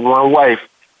only had one wife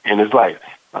in his life.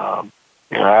 When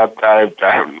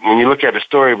you look at the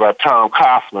story about Tom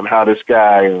Coughlin, how this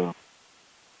guy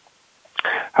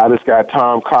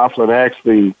Tom Coughlin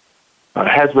actually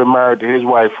has been married to his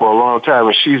wife for a long time,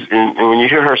 and when you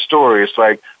hear her story, it's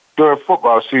like during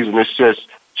football season, it's just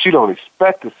she don't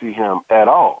expect to see him at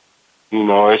all.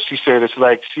 As she said, it's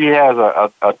like she has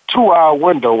a 2-hour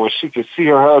window where she can see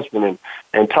her husband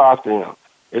and talk to him.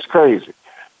 It's crazy.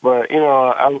 But,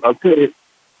 I'll tell you.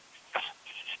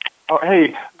 Oh,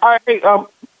 hey, all right,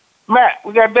 Matt,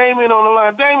 we got Damien on the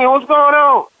line. Damien, what's going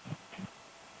on?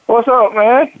 What's up,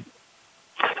 man?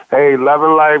 Hey,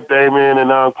 loving life, Damien,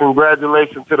 and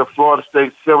congratulations to the Florida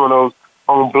State Seminoles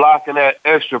on blocking that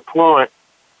extra point.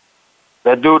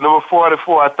 That dude, number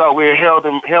 44, I thought we had held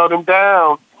him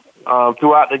down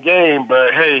throughout the game,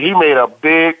 but hey, he made a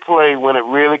big play when it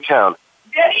really counted.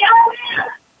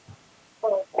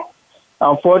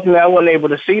 Unfortunately, I wasn't able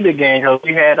to see the game because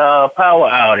we had a power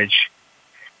outage.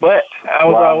 But I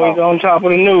was always on top of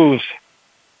the news.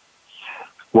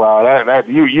 Wow, that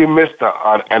you missed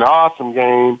an awesome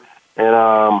game and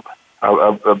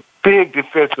a big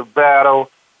defensive battle.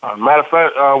 Matter of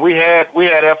fact, we had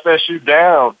FSU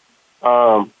down.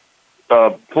 14.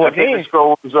 The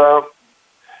score was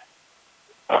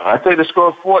I think the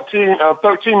score was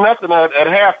 13-0 at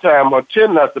halftime, or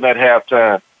 10-0 at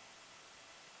halftime.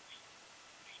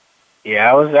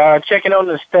 Yeah, I was checking on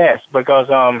the stats because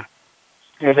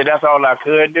that's all I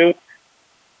could do.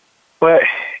 But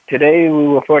today we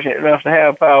were fortunate enough to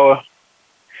have power.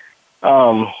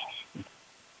 And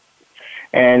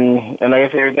I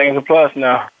guess everything's a plus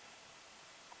now.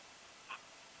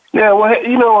 Yeah,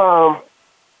 well,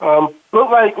 look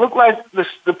like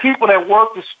the people that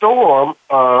worked the storm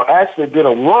actually did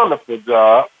a wonderful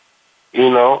job.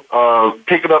 Picking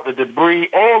up the debris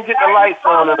and getting the lights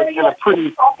on in a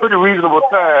pretty reasonable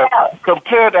time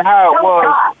compared to how it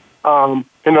was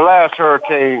in the last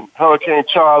hurricane, Hurricane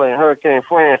Charlie and Hurricane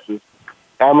Francis.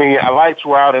 I mean, our lights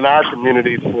were out in our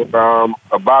community for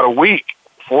about a week,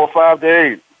 4 or 5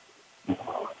 days.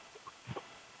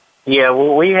 Yeah,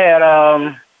 well, we had,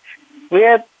 I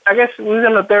guess we was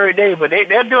in the third day, but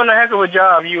they're doing a heck of a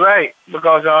job. You're right,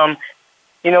 because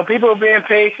people are being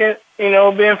patient,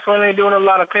 being friendly, doing a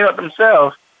lot of cleanup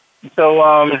themselves.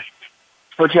 So,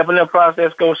 which helping the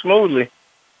process go smoothly.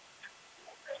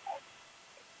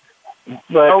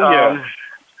 But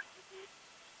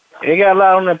they got a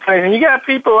lot on their plate, and you got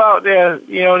people out there,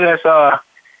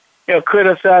 that's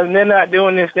criticizing. They're not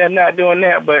doing this, they're not doing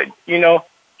that, but the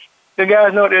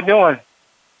guys know what they're doing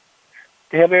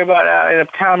to help everybody out in a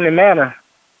timely manner.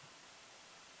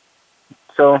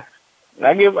 So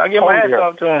I give my hats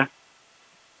off to them.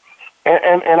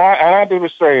 And I do the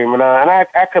same, and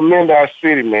I commend our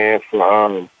city, man,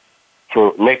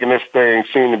 for making this thing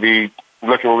seem to be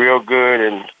looking real good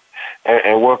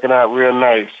and working out real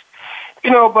nice.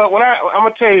 But when I'm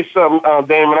gonna tell you something,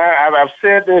 Damon. I've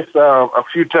said this a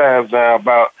few times now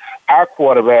about our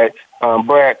quarterback,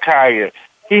 Brad Kaaya.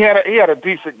 He had a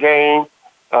decent game,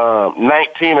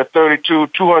 19 of 32,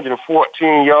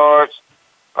 214 yards,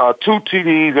 2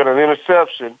 TDs and an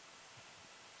interception.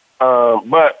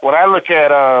 But when I look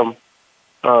at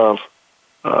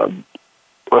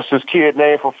what's his kid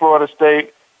name from Florida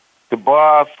State,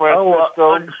 DeBar Francois.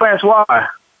 Francois.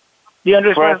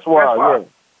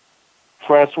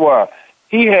 Francois.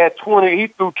 He had 20. He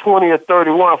threw 20 of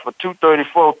 31 for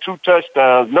 234, 2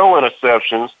 touchdowns, no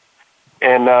interceptions.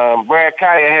 And Brad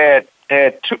Kaaya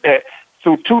had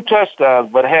threw 2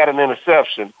 touchdowns, but had an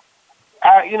interception.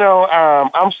 I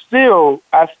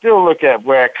still look at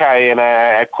Brad Kaaya and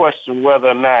I question whether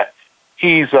or not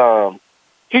he's a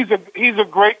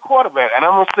great quarterback. And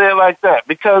I'm gonna say it like that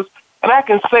and I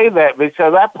can say that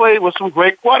because I played with some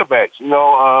great quarterbacks.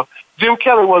 Jim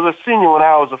Kelly was a senior when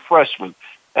I was a freshman,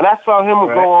 and I saw him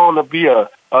go on to be a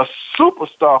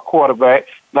superstar quarterback,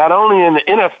 not only in the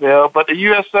NFL but the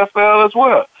USFL as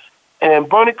well. And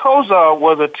Bernie Kosar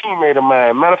was a teammate of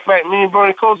mine. Matter of fact, me and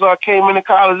Bernie Kosar came into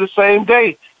college the same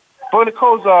day. Bernie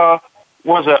Kosar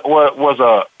was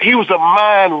a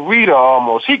mind reader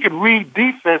almost. He could read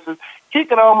defenses. He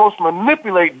could almost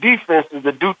manipulate defenses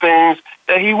to do things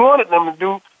that he wanted them to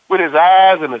do with his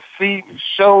eyes and his feet and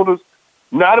shoulders.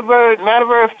 Not a very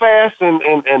fast and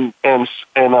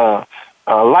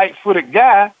light-footed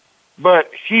guy,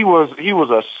 but he was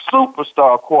a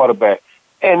superstar quarterback.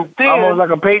 And then almost like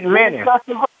a Peyton Manning.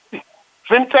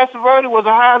 Vinny Testaverde was a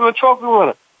Heisman Trophy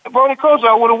winner. Bernie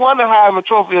Kosar would have won the Heisman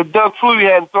Trophy if Doug Flutie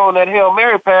hadn't thrown that Hail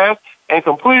Mary pass and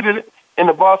completed it in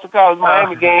the Boston College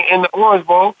Miami game in the Orange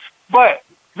Bowl. But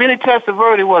Vinny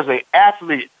Testaverde was an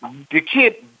athlete. The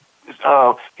kid,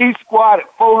 he squatted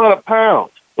 400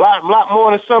 pounds, a lot more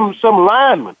than some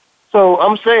linemen. So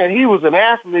I'm saying he was an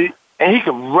athlete, and he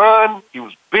could run. He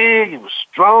was big. He was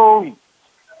strong.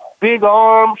 Big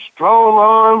arm, strong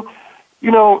arm.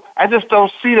 I just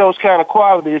don't see those kind of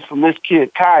qualities from this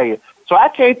kid, Kaaya. So I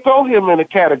can't throw him in the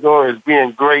category as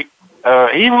being great,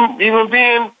 even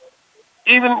being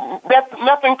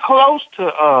nothing close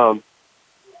to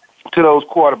those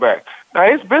quarterbacks. Now,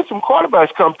 it's been some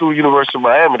quarterbacks come through University of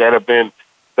Miami that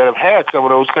have had some of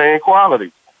those same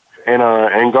qualities and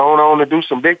gone on to do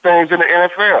some big things in the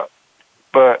NFL.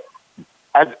 But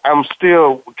I'm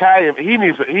still Kaaya. He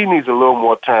needs a little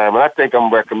more time, and I think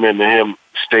I'm recommending him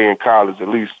stay in college at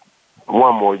least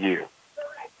one more year.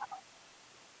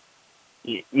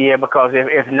 Yeah, because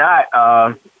if not,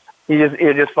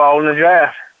 he'll just fall in the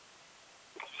draft.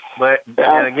 But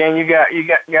then again, you got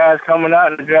guys coming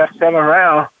out in the draft 7th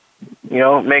round,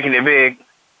 making it big.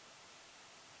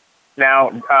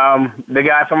 Now, the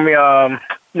guy from the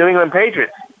New England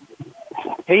Patriots,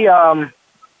 he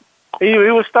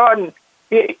was starting.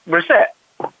 Brissett.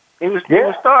 He was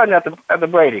starting at the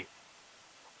Brady.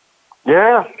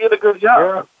 Yeah, he did a good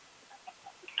job.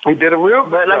 Yeah. He did a real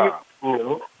good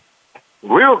job.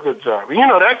 Real good job.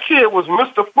 That kid was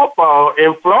Mr. Football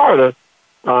in Florida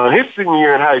his senior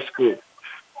year in high school.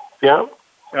 Yeah.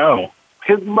 Oh.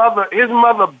 His mother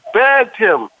begged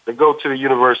him to go to the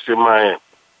University of Miami.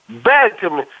 Begged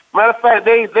him. Matter of fact,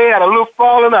 they had a little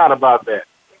falling out about that.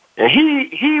 And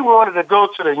he wanted to go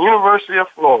to the University of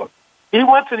Florida. He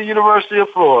went to the University of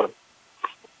Florida,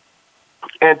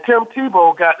 and Tim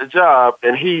Tebow got the job,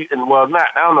 and I don't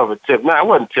know if it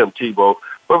wasn't Tim Tebow,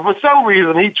 but for some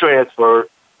reason he transferred,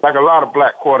 like a lot of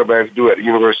black quarterbacks do at the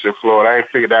University of Florida. I ain't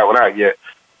figured that one out yet.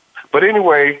 But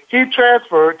anyway, he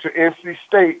transferred to NC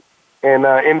State and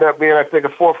ended up being, I think, a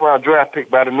 4th-round draft pick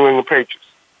by the New England Patriots.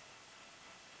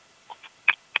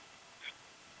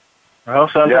 Well,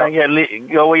 sometimes you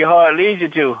go where your heart leads you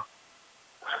to.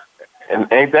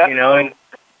 And ain't that? And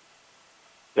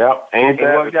ain't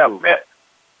that? Worked out.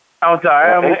 I'm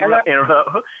sorry, I'm going to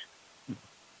interrupt.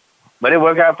 But it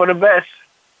worked out for the best.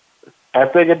 I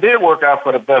think it did work out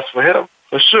for the best for him,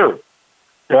 for sure.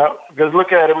 Yeah, because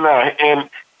look at him now,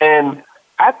 and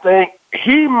I think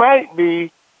he might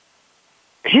be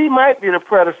the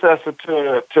predecessor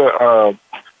to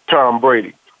Tom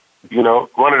Brady.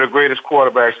 One of the greatest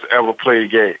quarterbacks to ever play the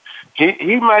game.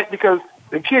 He might, because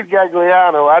the kid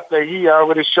Gagliano, I think he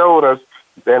already showed us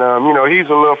that, he's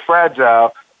a little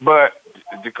fragile, but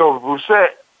Jacoby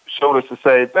Brissett showed us the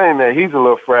same thing, that he's a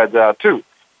little fragile too.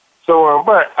 So,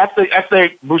 but I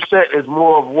think Brissett is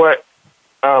more of what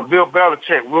Bill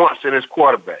Belichick wants in his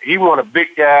quarterback. He wants a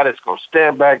big guy that's going to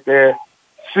stand back there,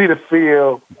 see the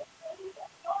field,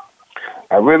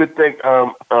 I really think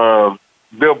Bill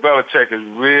Belichick is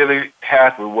really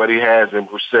happy with what he has in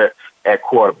Brissett at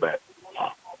quarterback.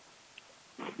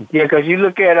 Yeah, because you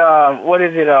look at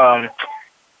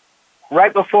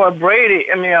right before Brady.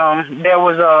 There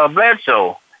was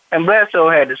Bledsoe, and Bledsoe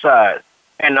had the size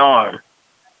and the arm.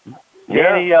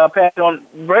 Yeah. Then he passed on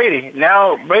Brady.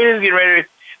 Now Brady's getting ready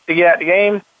to get out the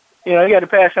game. You got to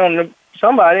pass on to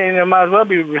somebody, and it might as well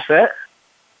be Brissett.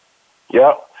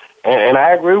 Yep. And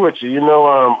I agree with you.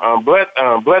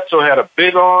 Bledsoe had a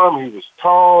big arm. He was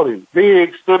tall. He was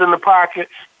big. Stood in the pocket,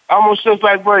 almost just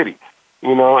like Brady.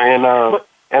 And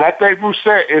I think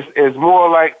Brissett is more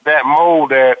like that mold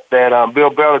that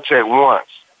Bill Belichick wants.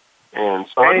 And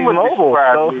so I wouldn't be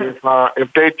surprised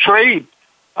if they trade.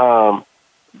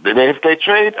 If they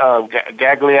trade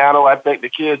Gagliano, I think the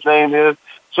kid's name is.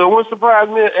 So it wouldn't surprise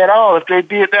me at all if they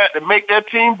did that to make their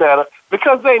team better,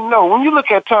 because they know when you look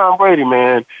at Tom Brady,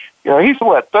 man. He's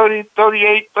 30,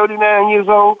 38, 39 years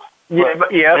old. Yeah,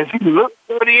 but yeah. Does he look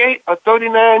 38 or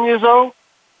 39 years old?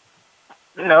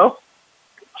 No.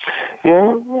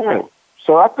 Yeah.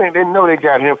 So I think they know they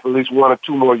got him for at least 1 or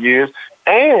 2 more years.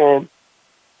 And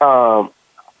the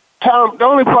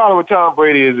only problem with Tom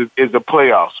Brady is the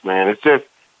playoffs, man. It's just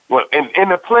in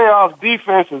the playoffs,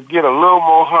 defenses get a little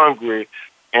more hungry,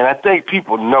 and I think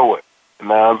people know it.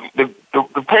 Now the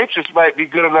Patriots might be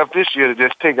good enough this year to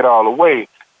just take it all away.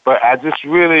 But I just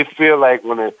really feel like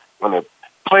when the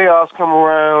playoffs come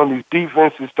around, these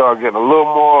defenses start getting a little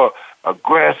more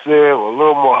aggressive, a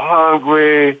little more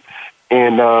hungry,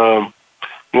 and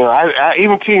I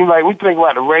even teams like we think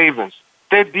about the Ravens,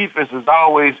 their defense is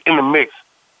always in the mix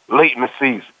late in the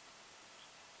season.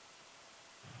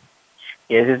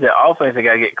 Yeah, it's just the offense they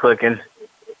got to get clicking.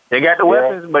 They got the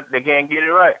weapons, but they can't get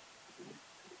it right.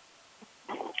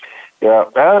 Yeah,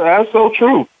 that's so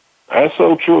true. That's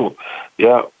so true.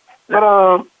 Yeah.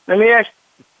 But let me ask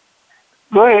you.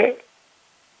 Go ahead.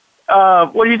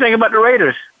 What do you think about the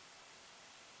Raiders?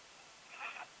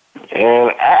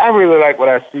 And I really like what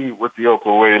I see with the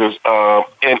Oakland Raiders.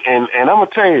 And I'm gonna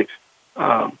tell you,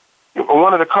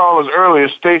 one of the callers earlier,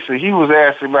 Stacy, he was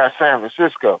asking about San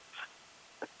Francisco.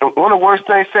 One of the worst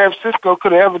things San Francisco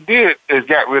could have ever did is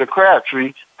got rid of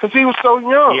Crabtree because he was so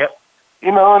young. Yep.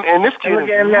 And this kid has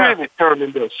really turned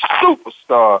into a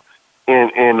superstar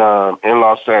in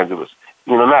Los Angeles.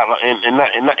 Not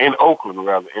in Oakland,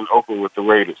 rather, in Oakland with the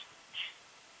Raiders.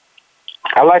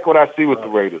 I like what I see with the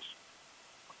Raiders.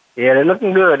 Yeah, they're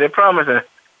looking good. They're promising.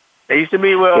 They used to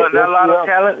be not a lot of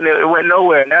talent. And it went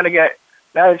nowhere. Now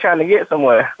they're trying to get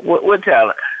somewhere with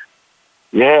talent.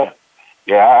 Yeah,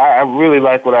 I really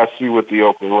like what I see with the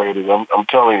Oakland Raiders. I'm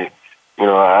telling you,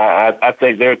 I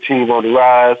think they're a team on the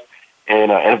rise.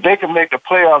 And if they can make the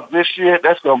playoffs this year,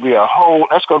 that's going to do a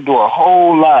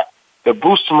whole lot to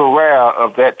boost the morale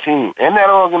of that team and that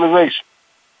organization.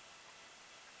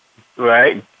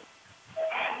 Right.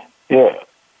 Yeah.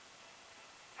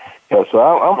 Yeah. So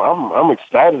I'm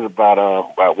excited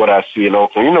about what I see in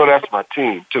Oakland. That's my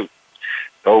team too,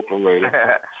 the Oakland Raiders.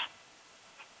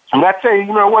 And I tell you,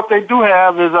 what they do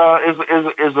have is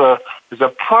a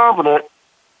prominent.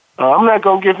 I'm not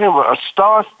going to give him a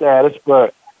star status,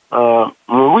 but.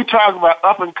 When we talk about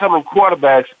up-and-coming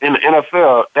quarterbacks in the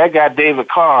NFL, that guy David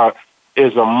Carr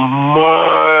is a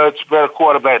much better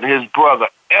quarterback than his brother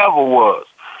ever was.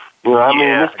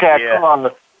 This cat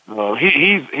Carr,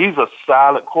 he's a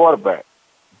solid quarterback.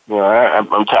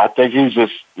 I think he's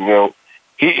just, he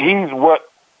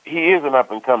is an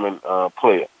up-and-coming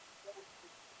player.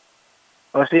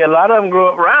 Well, see, a lot of them grew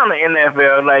up around the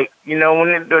NFL. Like,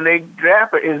 when they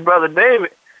drafted his brother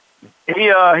David,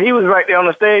 he was right there on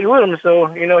the stage with him, so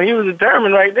he was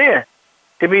determined right there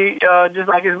to be just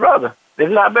like his brother, if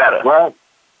not better.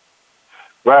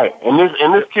 Right. And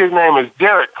this kid's name is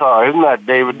Derek Carr. It's not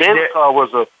David. David Carr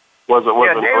was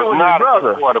not a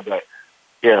good quarterback.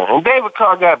 Yeah, and David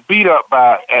Carr got beat up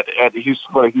at the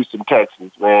Houston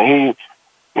Texans. Man,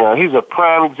 he's a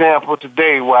prime example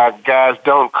today why guys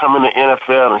don't come in the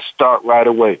NFL and start right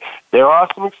away. There are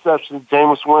some exceptions: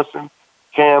 Jameis Winston,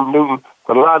 Cam Newton.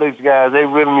 But a lot of these guys, they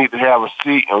really need to have a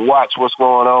seat and watch what's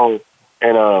going on.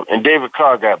 And David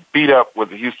Carr got beat up with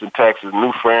the Houston Texans,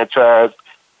 new franchise,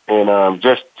 and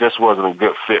just wasn't a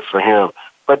good fit for him.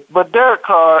 But Derek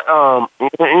Carr,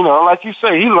 like you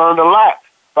say, he learned a lot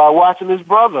by watching his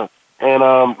brother and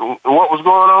what was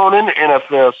going on in the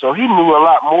NFL. So he knew a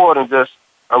lot more than just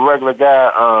a regular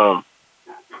guy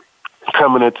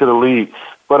coming into the league.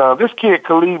 But this kid,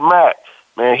 Khalid Mack,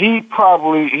 man, he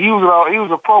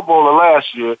was a Pro Bowler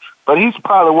last year, but he's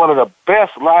probably one of the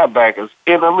best linebackers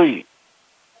in the league.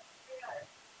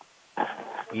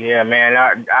 Yeah, man.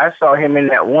 I saw him in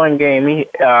that one game.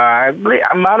 I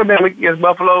might have been against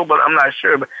Buffalo, but I'm not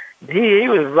sure. But he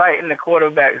was right in the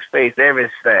quarterback's face every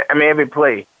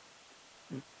play.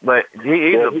 But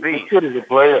he's a beast. He's good as a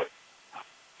player.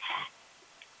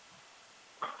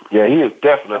 Yeah, he is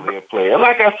definitely a player. And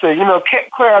like I said,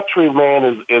 Crabtree,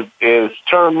 man, is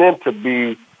turned into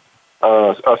be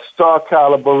a star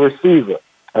caliber receiver.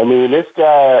 I mean, this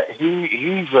guy,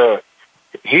 he's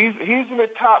in the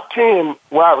top 10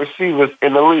 wide receivers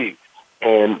in the league,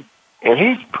 and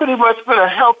he's pretty much been a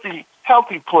healthy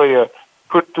player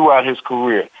throughout his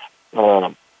career.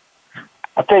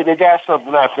 I think they got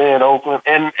something out there in Oakland,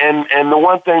 and the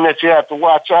one thing that you have to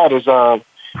watch out is the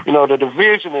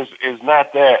division is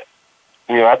not that.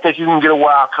 I think you can get a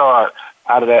wild card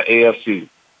out of that AFC.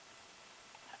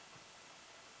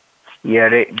 Yeah,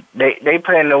 they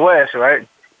play in the West, right?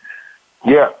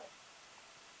 Yeah.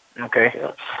 Okay.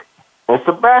 Yeah. And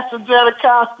Sebastian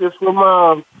Janikowski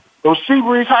from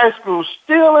Seabreeze High School,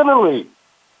 still in the league.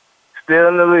 Still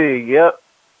in the league, yep.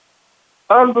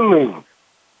 Unbelievable.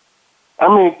 I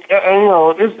mean,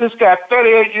 this guy,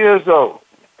 38 years old,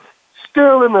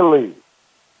 still in the league.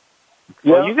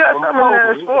 Well, you got some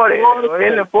in the 40s.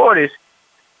 In the 40s.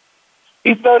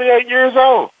 He's 38 years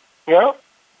old. Yeah.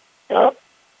 Yeah.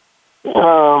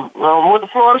 With the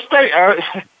Florida State.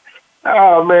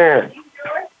 Oh, man.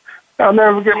 I'll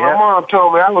never forget my mom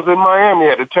told me, I was in Miami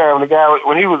at the time, the guy,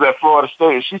 when he was at Florida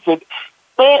State, she said,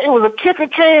 man, it was a kicker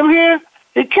came here,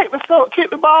 he kicked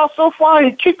the ball so far,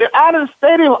 he kicked it out of the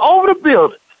stadium over the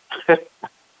building. And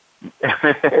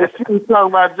she was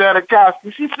talking about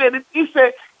Janikowski. He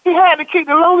said he had to kick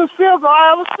the longest field goal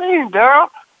I ever seen, Daryl.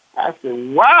 I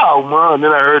said, wow, man.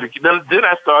 Then I heard it. Then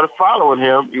I started following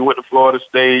him. He went to Florida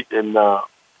State, and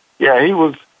he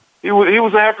was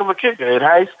a heck of a kicker in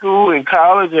high school, in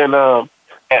college, and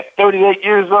at 38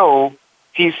 years old,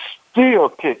 he's still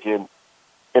kicking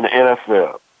in the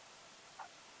NFL.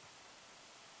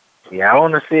 Yeah, I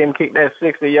want to see him kick that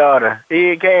 60-yarder.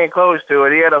 He came close to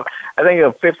it. He had a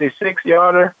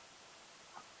 56-yarder.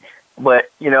 But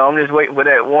I'm just waiting for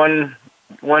that one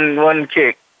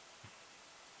kick.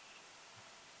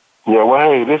 Yeah, well,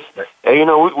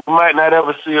 we might not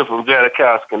ever see it from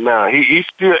Janikowski now. He's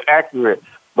still accurate,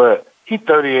 but he's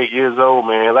 38 years old,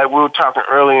 man. Like we were talking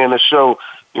earlier in the show,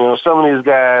 some of these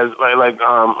guys, like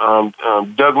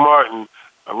Doug Martin,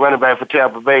 a running back for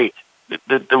Tampa Bay,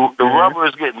 the rubber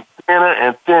is getting thinner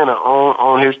and thinner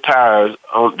on his tires.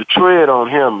 The tread on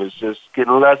him is just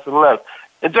getting less and less.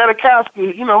 And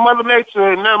Janikowski, Mother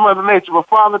Nature, not Mother Nature, but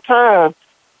Father Time,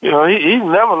 he's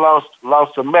never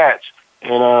lost a match.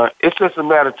 And it's just a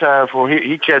matter of time before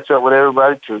he catch up with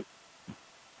everybody, too.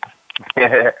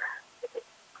 Yeah,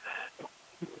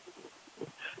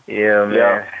 man.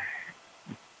 Yeah.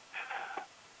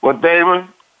 Well, Damon,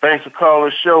 thanks for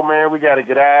calling the show, man. We got to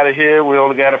get out of here. We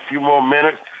only got a few more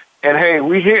minutes. And, hey,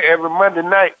 we here every Monday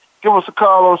night. Give us a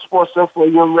call on Sports Info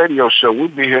Young Radio Show. We'll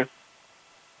be here.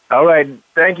 All right.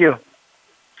 Thank you.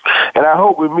 And I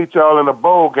hope we meet y'all in a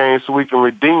bowl game so we can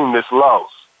redeem this loss.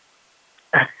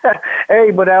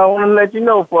 Hey, but I want to let you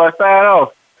know before I sign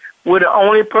off, we're the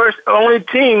only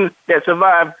team that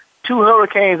survived 2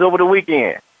 hurricanes over the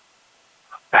weekend.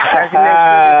 That's your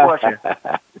next question.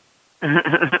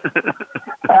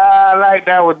 I like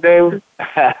that one, David.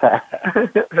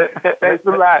 Thanks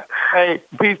a lot. Hey,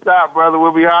 peace out, brother.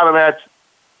 We'll be hollering at you.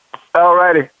 All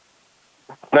righty.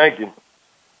 Thank you.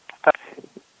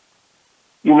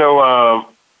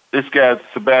 This guy,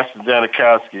 Sebastian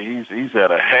Janikowski, he's had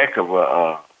a heck of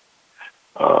a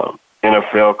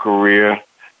NFL career.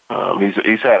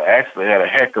 He's actually had a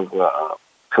heck of a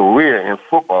career in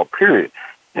football, period.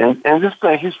 And this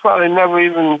thing, he's probably never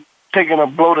even taken a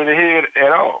blow to the head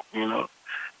at all,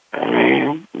 I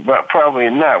mean, but probably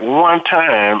not one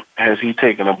time has he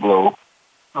taken a blow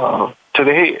to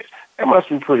the head. That must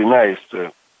be pretty nice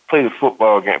to play the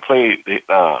football game, play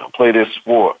this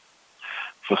sport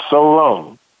for so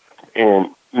long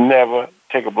and never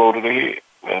take a blow to the head.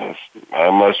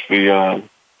 That must be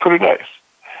pretty nice.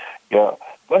 Yeah.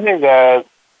 But hey, guys,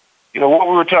 what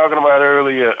we were talking about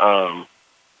earlier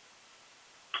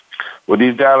with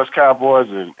these Dallas Cowboys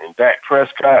and Dak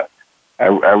Prescott, I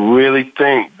really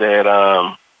think that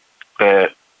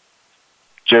that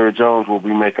Jerry Jones will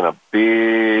be making a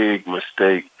big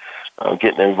mistake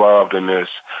getting involved in this.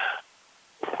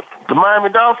 The Miami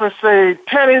Dolphins say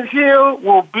Tannehill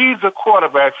will be the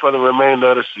quarterback for the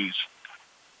remainder of the season.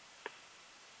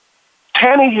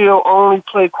 Tannehill only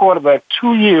played quarterback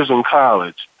 2 years in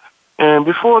college, and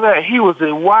before that, he was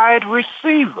a wide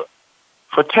receiver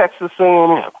for Texas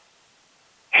A&M.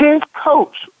 His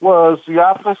coach was the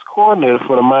offensive coordinator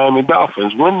for the Miami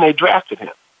Dolphins when they drafted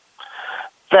him.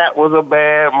 That was a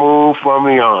bad move from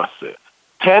the onset.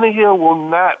 Tannehill will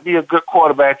not be a good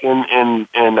quarterback in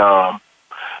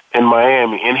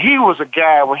Miami. And he was a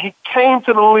guy, when he came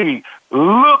to the league,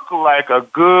 looked like a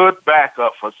good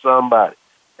backup for somebody.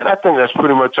 And I think that's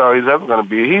pretty much all he's ever going to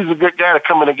be. He's a good guy to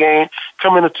come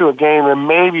into a game and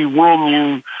maybe win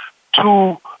you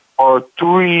 2 or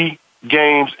 3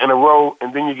 games in a row,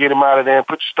 and then you get him out of there and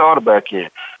put your starter back in.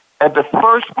 At the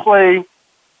first play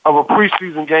of a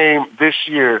preseason game this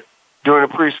year, during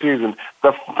the preseason,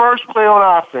 the first play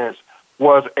on offense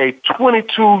was a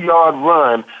 22-yard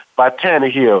run by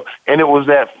Tannehill, and it was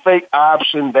that fake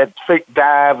option, that fake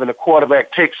dive, and the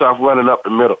quarterback takes off running up the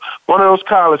middle. One of those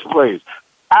college plays.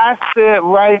 I said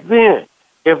right then,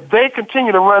 if they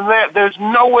continue to run that, there's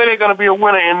no way they're going to be a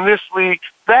winner in this league.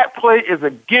 That play is a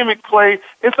gimmick play.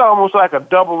 It's almost like a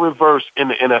double reverse in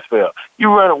the NFL.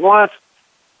 You run it once,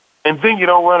 and then you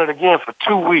don't run it again for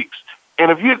 2 weeks.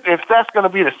 And if that's going to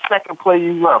be the second play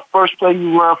you run, first play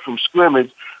you run from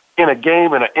scrimmage in a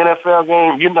game, in an NFL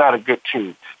game, you're not a good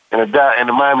team. And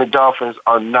the Miami Dolphins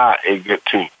are not a good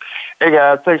team. Hey,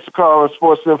 guys, thanks for calling the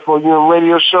Sports Info UM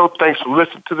Radio Show. Thanks for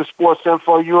listening to the Sports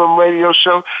Info UM Radio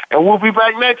Show. And we'll be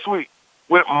back next week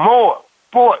with more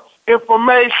sports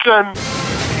information.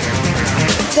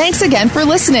 Thanks again for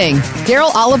listening.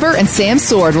 Daryl Oliver and Sam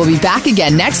Sword will be back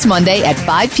again next Monday at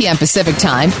 5 p.m. Pacific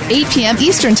Time, 8 p.m.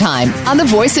 Eastern Time on the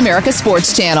Voice America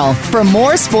Sports Channel for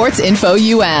more Sports Info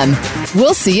UM.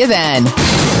 We'll see you then.